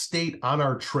one state on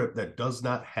our trip that does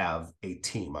not have a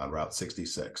team on Route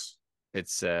 66.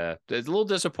 It's a little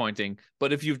disappointing,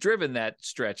 but if you've driven that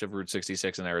stretch of Route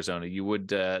 66 in Arizona, you would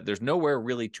there's nowhere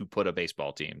really to put a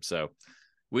baseball team. So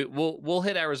we'll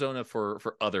hit Arizona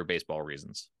for other baseball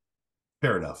reasons.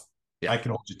 Fair enough. Yeah. I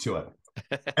can hold you to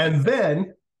it. And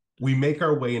then we make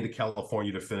our way into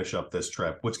California to finish up this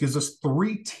trip, which gives us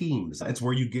 3 teams. It's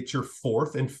where you get your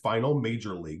 4th and final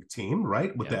major league team,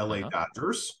 right? With the LA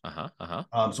Dodgers.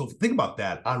 So if you think about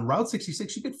that, on Route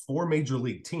 66, you get 4 major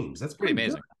league teams. That's pretty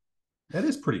amazing. Good. That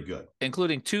is pretty good.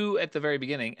 Including 2 at the very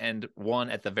beginning and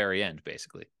 1 at the very end,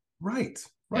 basically. Right.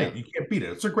 Yeah. You can't beat it.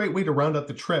 It's a great way to round out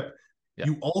the trip. Yeah.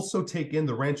 You also take in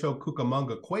the Rancho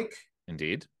Cucamonga Quake.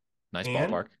 Indeed. Nice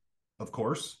ballpark. Of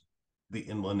course, the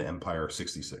Inland Empire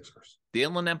 66ers. The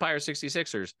Inland Empire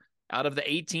 66ers, out of the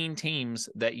 18 teams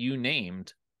that you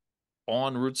named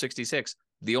on Route 66,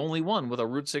 the only one with a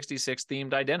Route 66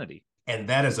 themed identity. And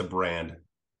that is a brand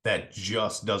that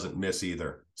just doesn't miss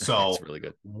either. So that's really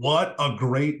good. What a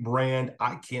great brand.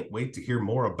 I can't wait to hear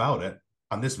more about it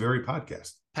on this very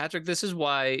podcast. Patrick, this is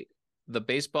why the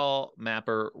Baseball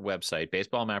Mapper website,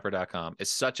 baseballmapper.com,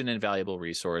 is such an invaluable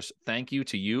resource. Thank you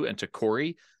to you and to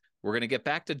Corey. We're going to get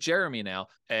back to Jeremy now,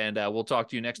 and we'll talk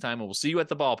to you next time, and we'll see you at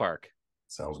the ballpark.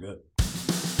 Sounds good.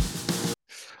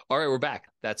 All right, we're back.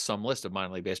 That's some list of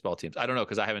minor league baseball teams. I don't know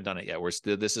because I haven't done it yet.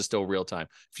 This is still real time.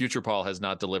 Future Paul has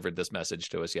not delivered this message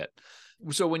to us yet.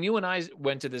 So when you and I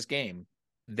went to this game,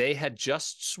 they had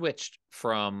just switched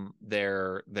from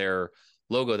their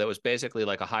logo that was basically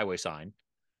like a highway sign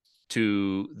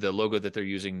to the logo that they're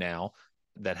using now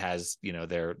that has,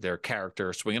 their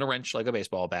character swinging a wrench like a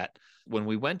baseball bat. When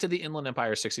we went to the Inland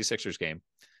Empire 66ers game,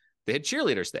 they had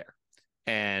cheerleaders there.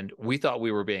 And we thought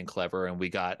we were being clever, and we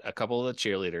got a couple of the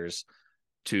cheerleaders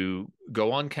to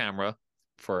go on camera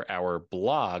for our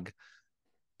blog,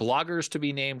 Bloggers to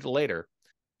be named later,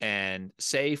 and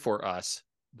say for us,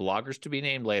 Bloggers to be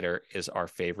named later is our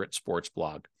favorite sports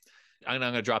blog. I'm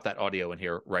going to drop that audio in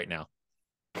here right now.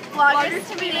 Bloggers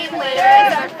to be named later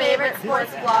is our favorite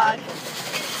sports blog.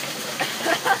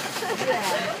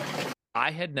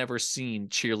 I had never seen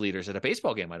cheerleaders at a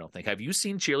baseball game, I don't think. Have you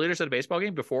seen cheerleaders at a baseball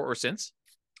game before or since?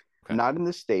 Okay. Not in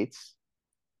the States,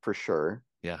 for sure.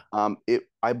 Yeah. I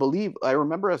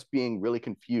remember us being really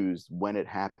confused when it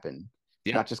happened.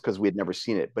 Yeah. Not just because we had never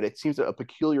seen it, but it seems a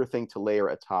peculiar thing to layer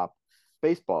atop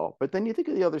baseball. But then you think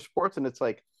of the other sports and it's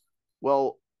like,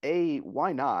 well, A,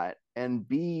 why not? And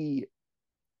B,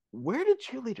 where did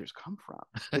cheerleaders come from?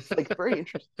 It's like very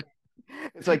interesting.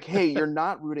 It's like, hey, you're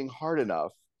not rooting hard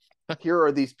enough. Here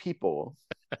are these people.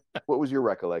 What was your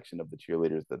recollection of the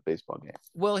cheerleaders at the baseball game?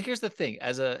 Well, here's the thing.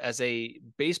 As a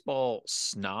baseball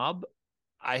snob,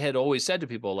 I had always said to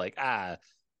people like,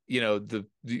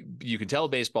 you can tell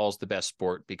baseball's the best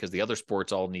sport because the other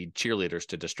sports all need cheerleaders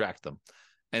to distract them.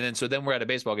 And then we're at a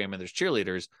baseball game and there's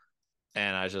cheerleaders.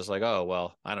 And I was just like, oh,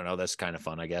 well, I don't know. That's kind of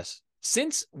fun, I guess.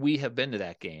 Since we have been to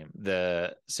that game,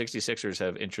 the 66ers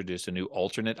have introduced a new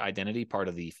alternate identity, part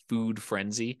of the food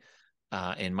frenzy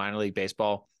in minor league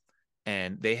baseball.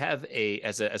 And they have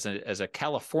as a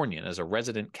Californian, as a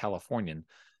resident Californian,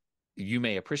 you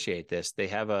may appreciate this. They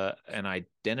have an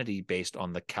identity based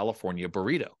on the California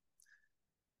burrito.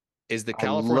 Is the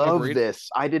California burrito? I love burrito? This.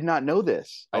 I did not know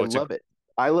this. I love it.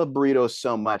 I love burritos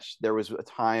so much. There was a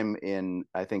time in,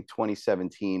 I think,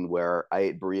 2017 where I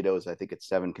ate burritos, I think it's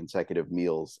 7 consecutive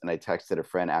meals. And I texted a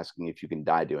friend asking if you can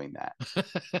die doing that.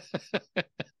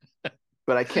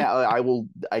 But I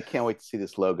can't wait to see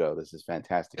this logo. This is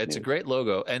fantastic. It's a great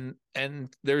logo.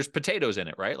 And there's potatoes in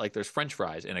it, right? Like there's French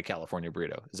fries in a California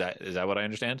burrito. Is that what I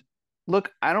understand?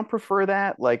 Look, I don't prefer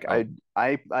that. Like I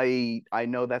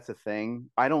know that's a thing.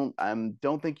 I don't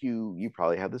think you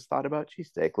probably have this thought about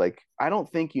cheesesteak. Like I don't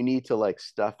think you need to like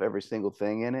stuff every single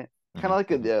thing in it. Kind of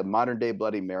like a modern day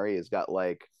Bloody Mary has got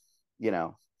like,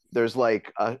 there's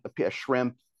like a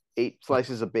shrimp, 8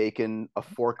 slices of bacon, a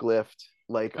forklift.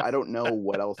 Like I don't know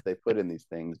what else they put in these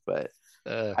things, but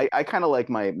I kind of like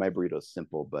my burritos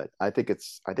simple. But I think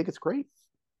it's great.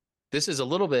 This is a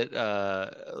little bit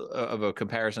of a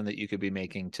comparison that you could be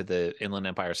making to the Inland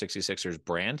Empire 66ers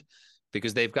brand,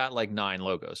 because they've got like 9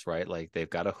 logos, right? Like they've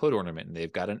got a hood ornament, and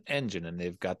they've got an engine, and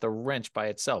they've got the wrench by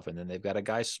itself, and then they've got a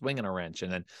guy swinging a wrench,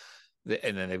 and then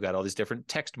they've got all these different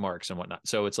text marks and whatnot.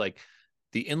 So it's like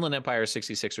the Inland Empire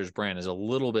 66ers brand is a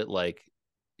little bit like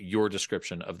your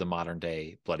description of the modern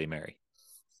day Bloody Mary.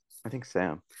 I think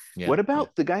so. Yeah, what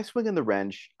about the guy swinging the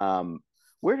wrench?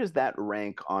 Where does that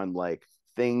rank on like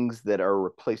things that are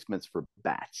replacements for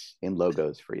bats in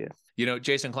logos for you?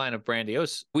 Jason Klein of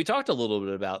Brandiose, we talked a little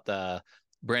bit about the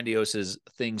Brandiose's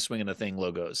thing swinging a thing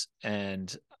logos.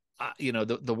 And,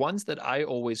 the ones that I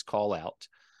always call out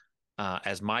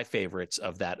as my favorites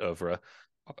of that oeuvre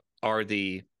are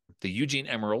the Eugene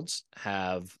Emeralds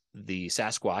have the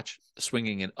Sasquatch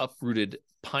swinging an uprooted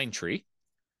pine tree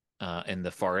in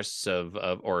the forests of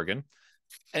Oregon.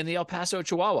 And the El Paso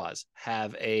Chihuahuas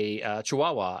have a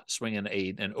Chihuahua swinging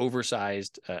an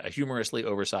oversized, a humorously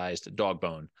oversized dog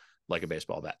bone like a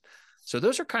baseball bat. So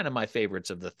those are kind of my favorites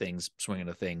of the things swinging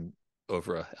a thing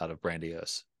over out of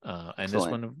Brandiose. And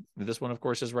excellent. This one, of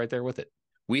course, is right there with it.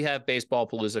 We have Baseball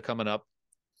Palooza coming up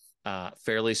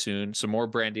fairly soon. Some more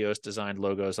Brandiose designed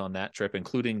logos on that trip,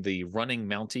 including the running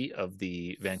Mountie of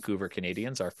the Vancouver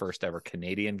Canadians, our first ever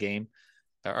Canadian game,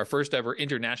 our first ever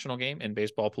international game in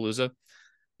Baseball Palooza.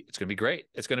 It's going to be great.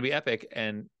 It's going to be epic.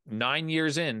 And 9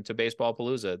 years into Baseball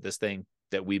Palooza, this thing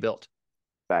that we built.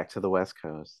 Back to the West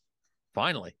Coast.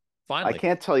 Finally. I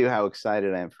can't tell you how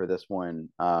excited I am for this one.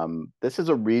 This is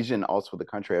a region also of the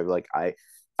country.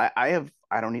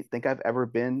 I don't think I've ever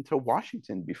been to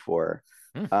Washington before.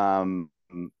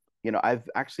 I've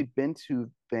actually been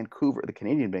to Vancouver, the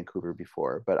Canadian Vancouver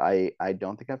before, but I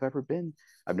don't think I've never been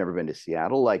to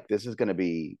Seattle. Like, this is going to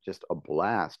be just a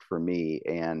blast for me.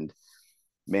 And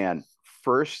man,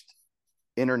 first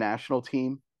international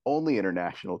team, only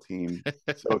international team.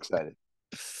 So excited.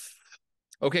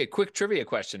 Okay, quick trivia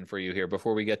question for you here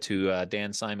before we get to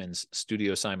Dan Simon's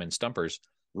Studio Simon Stumpers.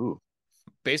 Ooh.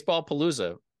 Baseball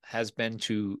Palooza has been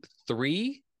to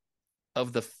 3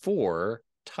 of the 4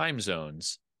 time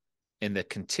zones in the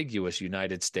contiguous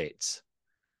United States.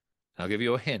 I'll give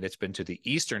you a hint. It's been to the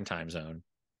Eastern time zone,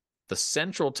 the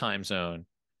Central time zone,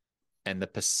 and the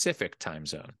Pacific time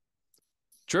zone.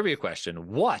 Trivia question: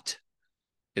 what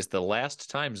is the last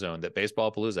time zone that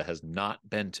Baseball Palooza has not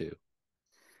been to?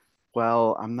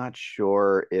 Well, I'm not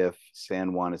sure if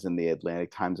San Juan is in the Atlantic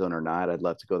time zone or not. I'd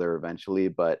love to go there eventually,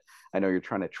 but I know you're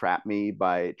trying to trap me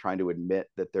by trying to admit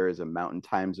that there is a mountain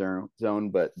time zone,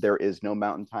 but there is no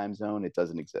mountain time zone. It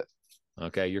doesn't exist.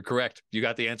 Okay, you're correct. You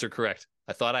got the answer correct.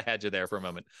 I thought I had you there for a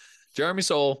moment. Jeremy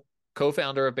Soule,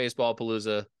 co-founder of Baseball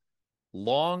Palooza,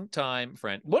 long-time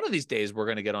friend. One of these days we're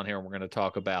going to get on here and we're going to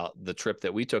talk about the trip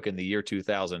that we took in the year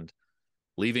 2000,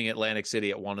 leaving Atlantic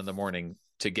City at 1 a.m.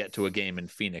 to get to a game in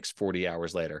Phoenix 40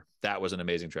 hours later. That was an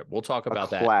amazing trip. We'll talk about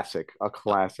that. A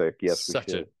classic. Yes,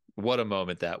 what a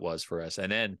moment that was for us.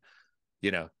 And then,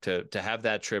 to have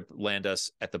that trip land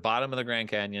us at the bottom of the Grand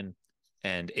Canyon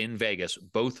and in Vegas,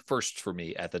 both firsts for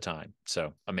me at the time.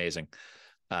 So amazing.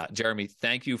 Jeremy,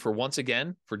 thank you once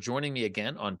again for joining me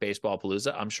again on Baseball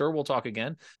Palooza. I'm sure we'll talk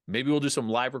again. Maybe we'll do some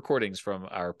live recordings from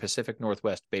our Pacific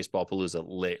Northwest Baseball Palooza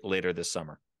later this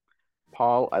summer.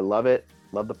 Paul, I love it.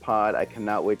 Love the pod. I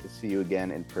cannot wait to see you again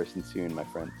in person soon, my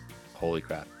friend. Holy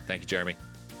crap. Thank you, Jeremy.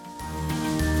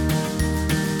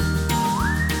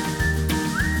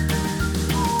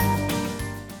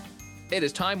 It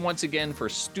is time once again for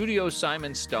Studio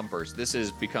Simon Stumpers. This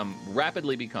has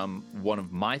rapidly become one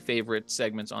of my favorite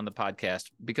segments on the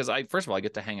podcast because first of all, I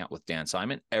get to hang out with Dan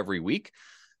Simon every week.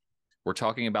 We're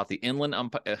talking about the Inland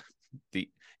Umpire. The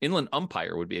Inland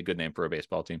Umpire would be a good name for a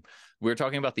baseball team. We're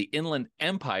talking about the Inland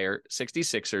Empire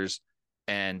 66ers,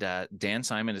 and Dan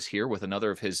Simon is here with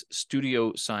another of his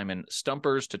Studio Simon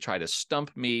Stumpers to try to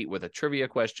stump me with a trivia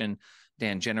question.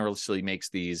 Dan generously makes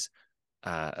these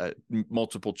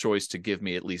multiple choice to give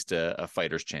me at least a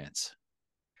fighter's chance.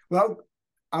 Well,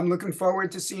 I'm looking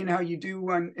forward to seeing how you do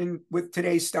with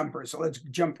today's Stumper. So let's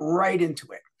jump right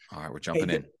into it. All right, we're jumping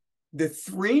in. The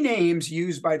 3 names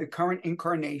used by the current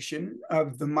incarnation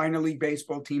of the minor league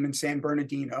baseball team in San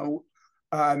Bernardino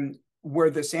were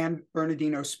the San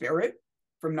Bernardino Spirit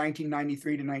from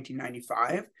 1993 to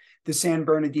 1995, the San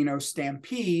Bernardino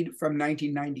Stampede from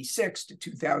 1996 to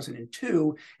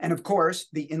 2002, and of course,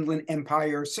 the Inland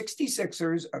Empire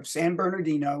 66ers of San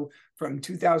Bernardino from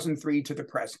 2003 to the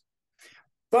present.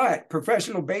 But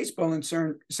professional baseball in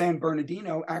San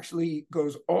Bernardino actually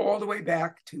goes all the way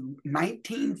back to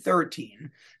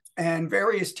 1913, and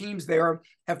various teams there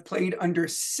have played under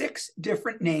 6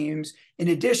 different names in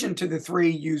addition to the 3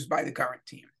 used by the current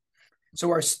team. So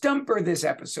our stumper this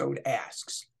episode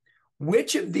asks,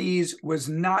 which of these was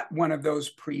not one of those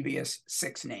previous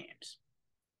 6 names?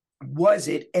 Was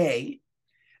it A,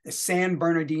 the San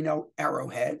Bernardino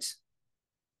Arrowheads?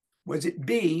 Was it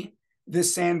B, the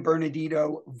San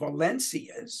Bernardino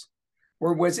Valencias?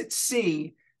 Or was it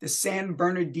C, the San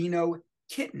Bernardino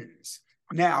Kittens?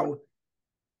 Now,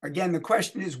 again, the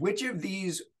question is, which of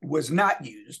these was not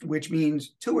used, which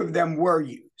means 2 of them were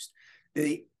used.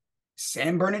 The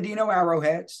San Bernardino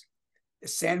Arrowheads, the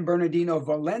San Bernardino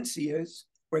Valencias,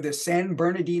 or the San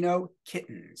Bernardino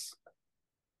Kittens?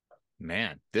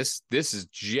 Man, this is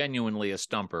genuinely a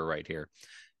stumper right here.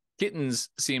 Kittens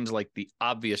seems like the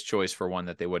obvious choice for one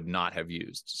that they would not have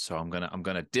used. So I'm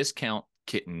gonna discount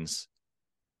Kittens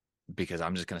because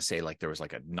I'm just gonna say like there was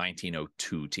like a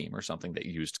 1902 team or something that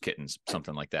used kittens,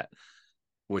 something like that.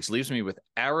 Which leaves me with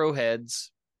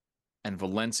Arrowheads and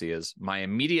Valencias. My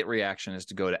immediate reaction is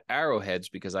to go to Arrowheads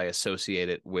because I associate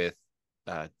it with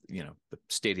the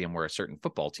stadium where a certain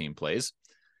football team plays.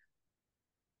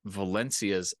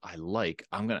 Valencias I like.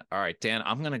 All right, Dan,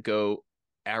 I'm gonna go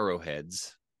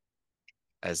Arrowheads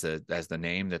as the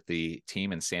name that the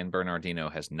team in San Bernardino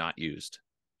has not used.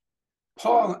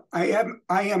 Paul, I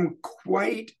am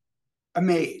quite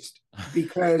amazed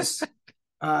because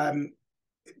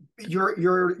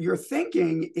your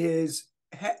thinking is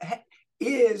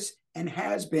and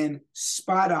has been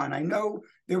spot on. I know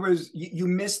you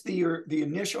missed the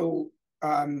initial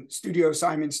Studio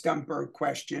Simon Stumper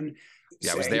question.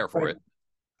 Yeah, I was there for it.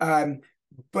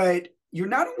 But you're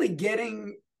not only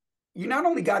getting you not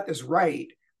only got this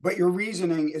right, but your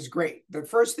reasoning is great. The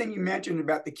first thing you mentioned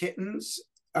about the Kittens,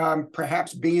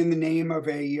 perhaps being the name of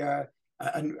I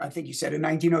think you said a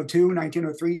 1902,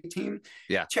 1903 team.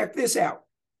 Yeah. Check this out.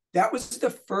 That was the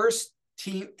first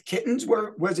team. Kittens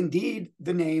was indeed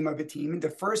the name of a team,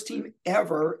 the first team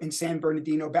ever in San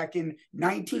Bernardino back in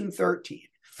 1913.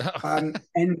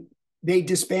 And they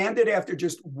disbanded after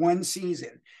just one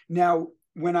season. Now,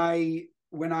 when I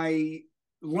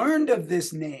learned of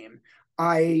this name,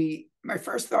 my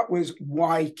first thought was,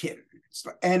 why Kittens?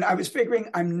 And I was figuring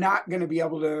I'm not going to be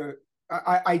able to.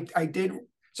 I did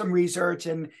some research,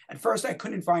 and at first I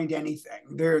couldn't find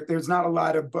anything. There's not a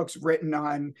lot of books written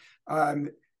on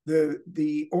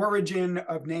the origin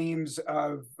of names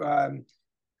of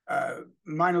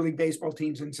minor league baseball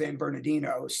teams in San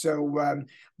Bernardino. So,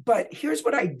 but here's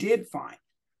what I did find.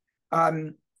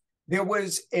 There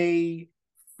was a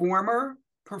former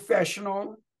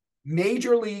professional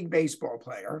Major League Baseball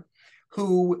player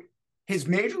who his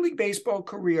Major League Baseball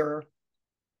career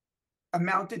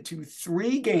amounted to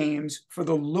 3 games for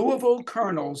the Louisville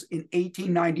Colonels in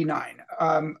 1899.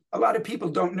 A lot of people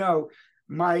don't know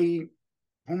my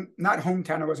not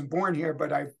hometown. I wasn't born here,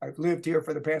 but I've lived here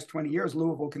for the past 20 years.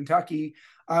 Louisville, Kentucky,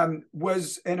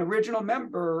 was an original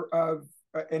member of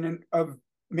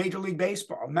Major League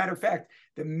Baseball. Matter of fact,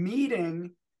 the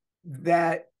meeting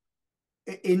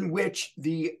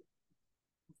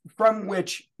from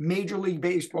which Major League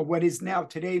Baseball, what is now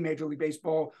today Major League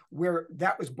Baseball, where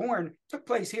that was born, took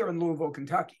place here in Louisville,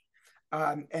 Kentucky.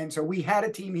 And so we had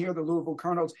a team here, the Louisville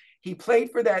Colonels. He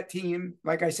played for that team,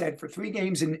 like I said, for 3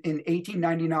 games in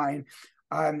 1899.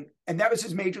 And that was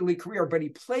his Major League career, but he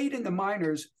played in the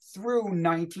minors through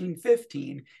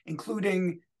 1915,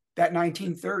 including that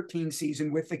 1913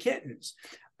 season with the Kittens.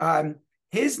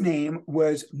 His name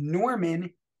was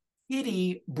Norman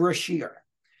Kitty Brashear.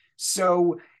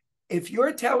 So if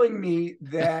you're telling me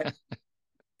that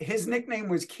his nickname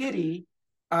was Kitty,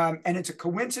 and it's a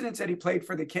coincidence that he played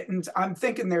for the Kittens, I'm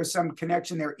thinking there's some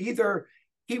connection there. Either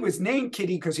he was named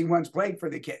Kitty because he once played for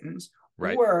the Kittens,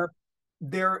 right, or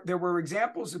there were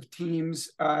examples of teams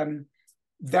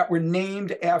that were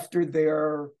named after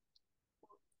their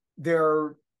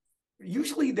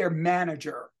usually their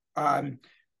manager. An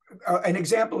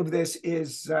example of this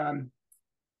is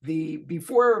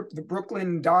before the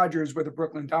Brooklyn Dodgers were the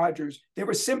Brooklyn Dodgers, they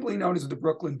were simply known as the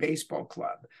Brooklyn Baseball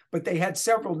Club, but they had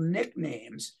several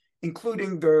nicknames,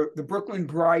 including the Brooklyn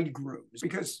Bridegrooms,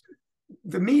 because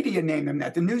the media named them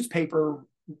that. The newspaper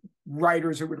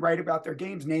writers who would write about their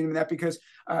games named them that because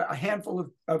a handful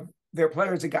of their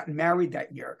players had gotten married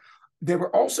that year. They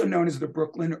were also known as the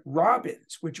Brooklyn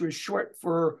Robins, which was short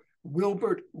for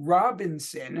Wilbert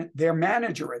Robinson, their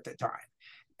manager at the time.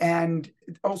 And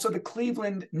also the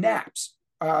Cleveland Naps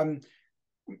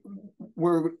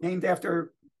were named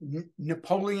after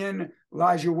Napoleon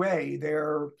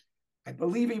Lajoie. I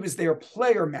believe he was their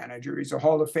player manager. He's a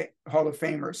Hall of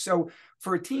Famer. So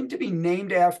for a team to be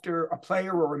named after a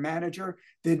player or a manager,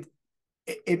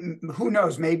 who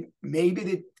knows? Maybe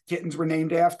the Kittens were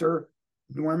named after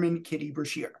Norman Kitty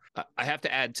Brashear. I have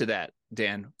to add to that,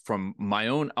 Dan, from my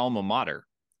own alma mater,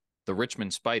 the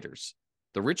Richmond Spiders.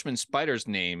 The Richmond Spiders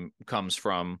name comes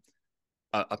from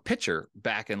a pitcher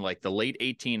back in like the late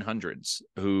 1800s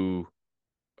who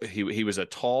he was a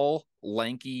tall,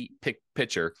 lanky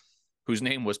pitcher whose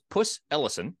name was Puss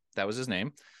Ellison. That was his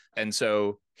name. And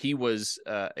so he was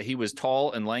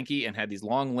tall and lanky and had these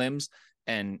long limbs,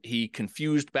 and he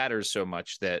confused batters so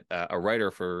much that a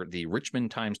writer for the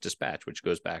Richmond Times-Dispatch, which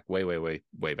goes back way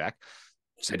back,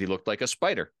 said he looked like a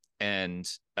spider. And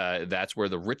that's where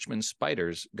the Richmond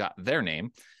Spiders got their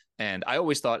name. And I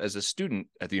always thought as a student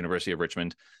at the University of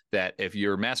Richmond that if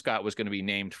your mascot was going to be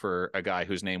named for a guy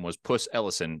whose name was Puss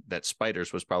Ellison, that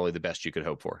Spiders was probably the best you could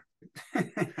hope for.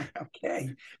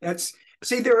 Okay.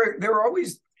 There are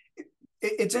always,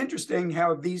 it's interesting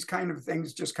how these kind of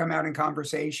things just come out in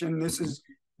conversation.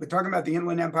 We're talking about the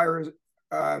Inland Empire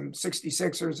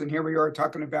 66ers, and here we are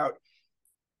talking about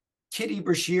Kitty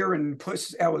Brashear and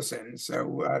Puss Ellison.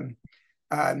 So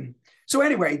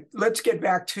anyway, let's get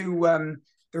back to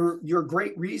your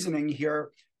great reasoning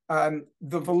here. The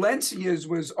Valencias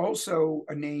was also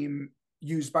a name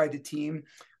used by the team,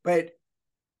 but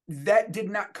that did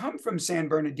not come from San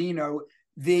Bernardino.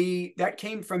 That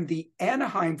came from the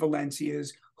Anaheim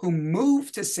Valencias, who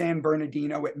moved to San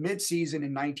Bernardino at midseason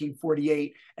in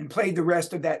 1948 and played the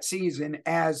rest of that season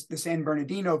as the San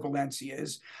Bernardino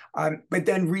Valencias. But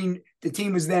then the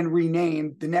team was then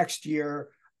renamed the next year,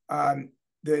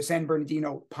 the San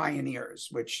Bernardino Pioneers,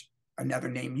 which another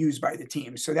name used by the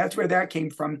team. So that's where that came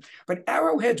from. But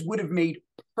Arrowheads would have made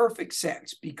perfect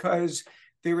sense because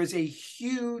there is a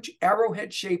huge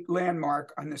arrowhead-shaped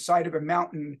landmark on the side of a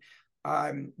mountain.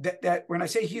 That when I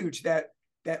say huge, that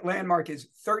landmark is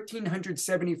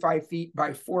 1,375 feet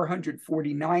by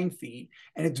 449 feet,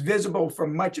 and it's visible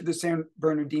from much of the San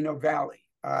Bernardino Valley.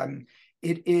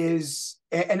 It is,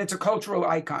 and it's a cultural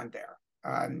icon there.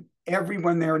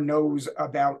 Everyone there knows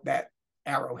about that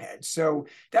arrowhead. So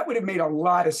that would have made a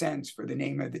lot of sense for the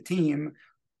name of the team,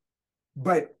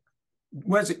 but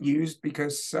wasn't used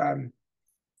because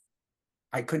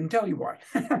I couldn't tell you why.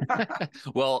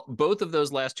 Well, both of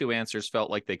those last two answers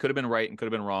felt like they could have been right and could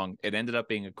have been wrong. It ended up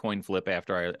being a coin flip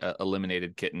after I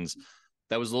eliminated Kittens.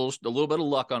 That was a little bit of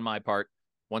luck on my part.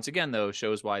 Once again, though,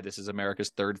 shows why this is America's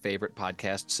third favorite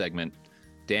podcast segment.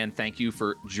 Dan, thank you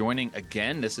for joining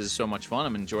again. This is so much fun.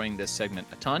 I'm enjoying this segment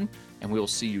a ton, and we will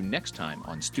see you next time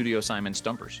on Studio Simon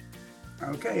Stumpers.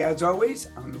 Okay, as always,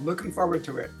 I'm looking forward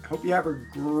to it. Hope you have a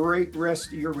great rest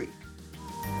of your week.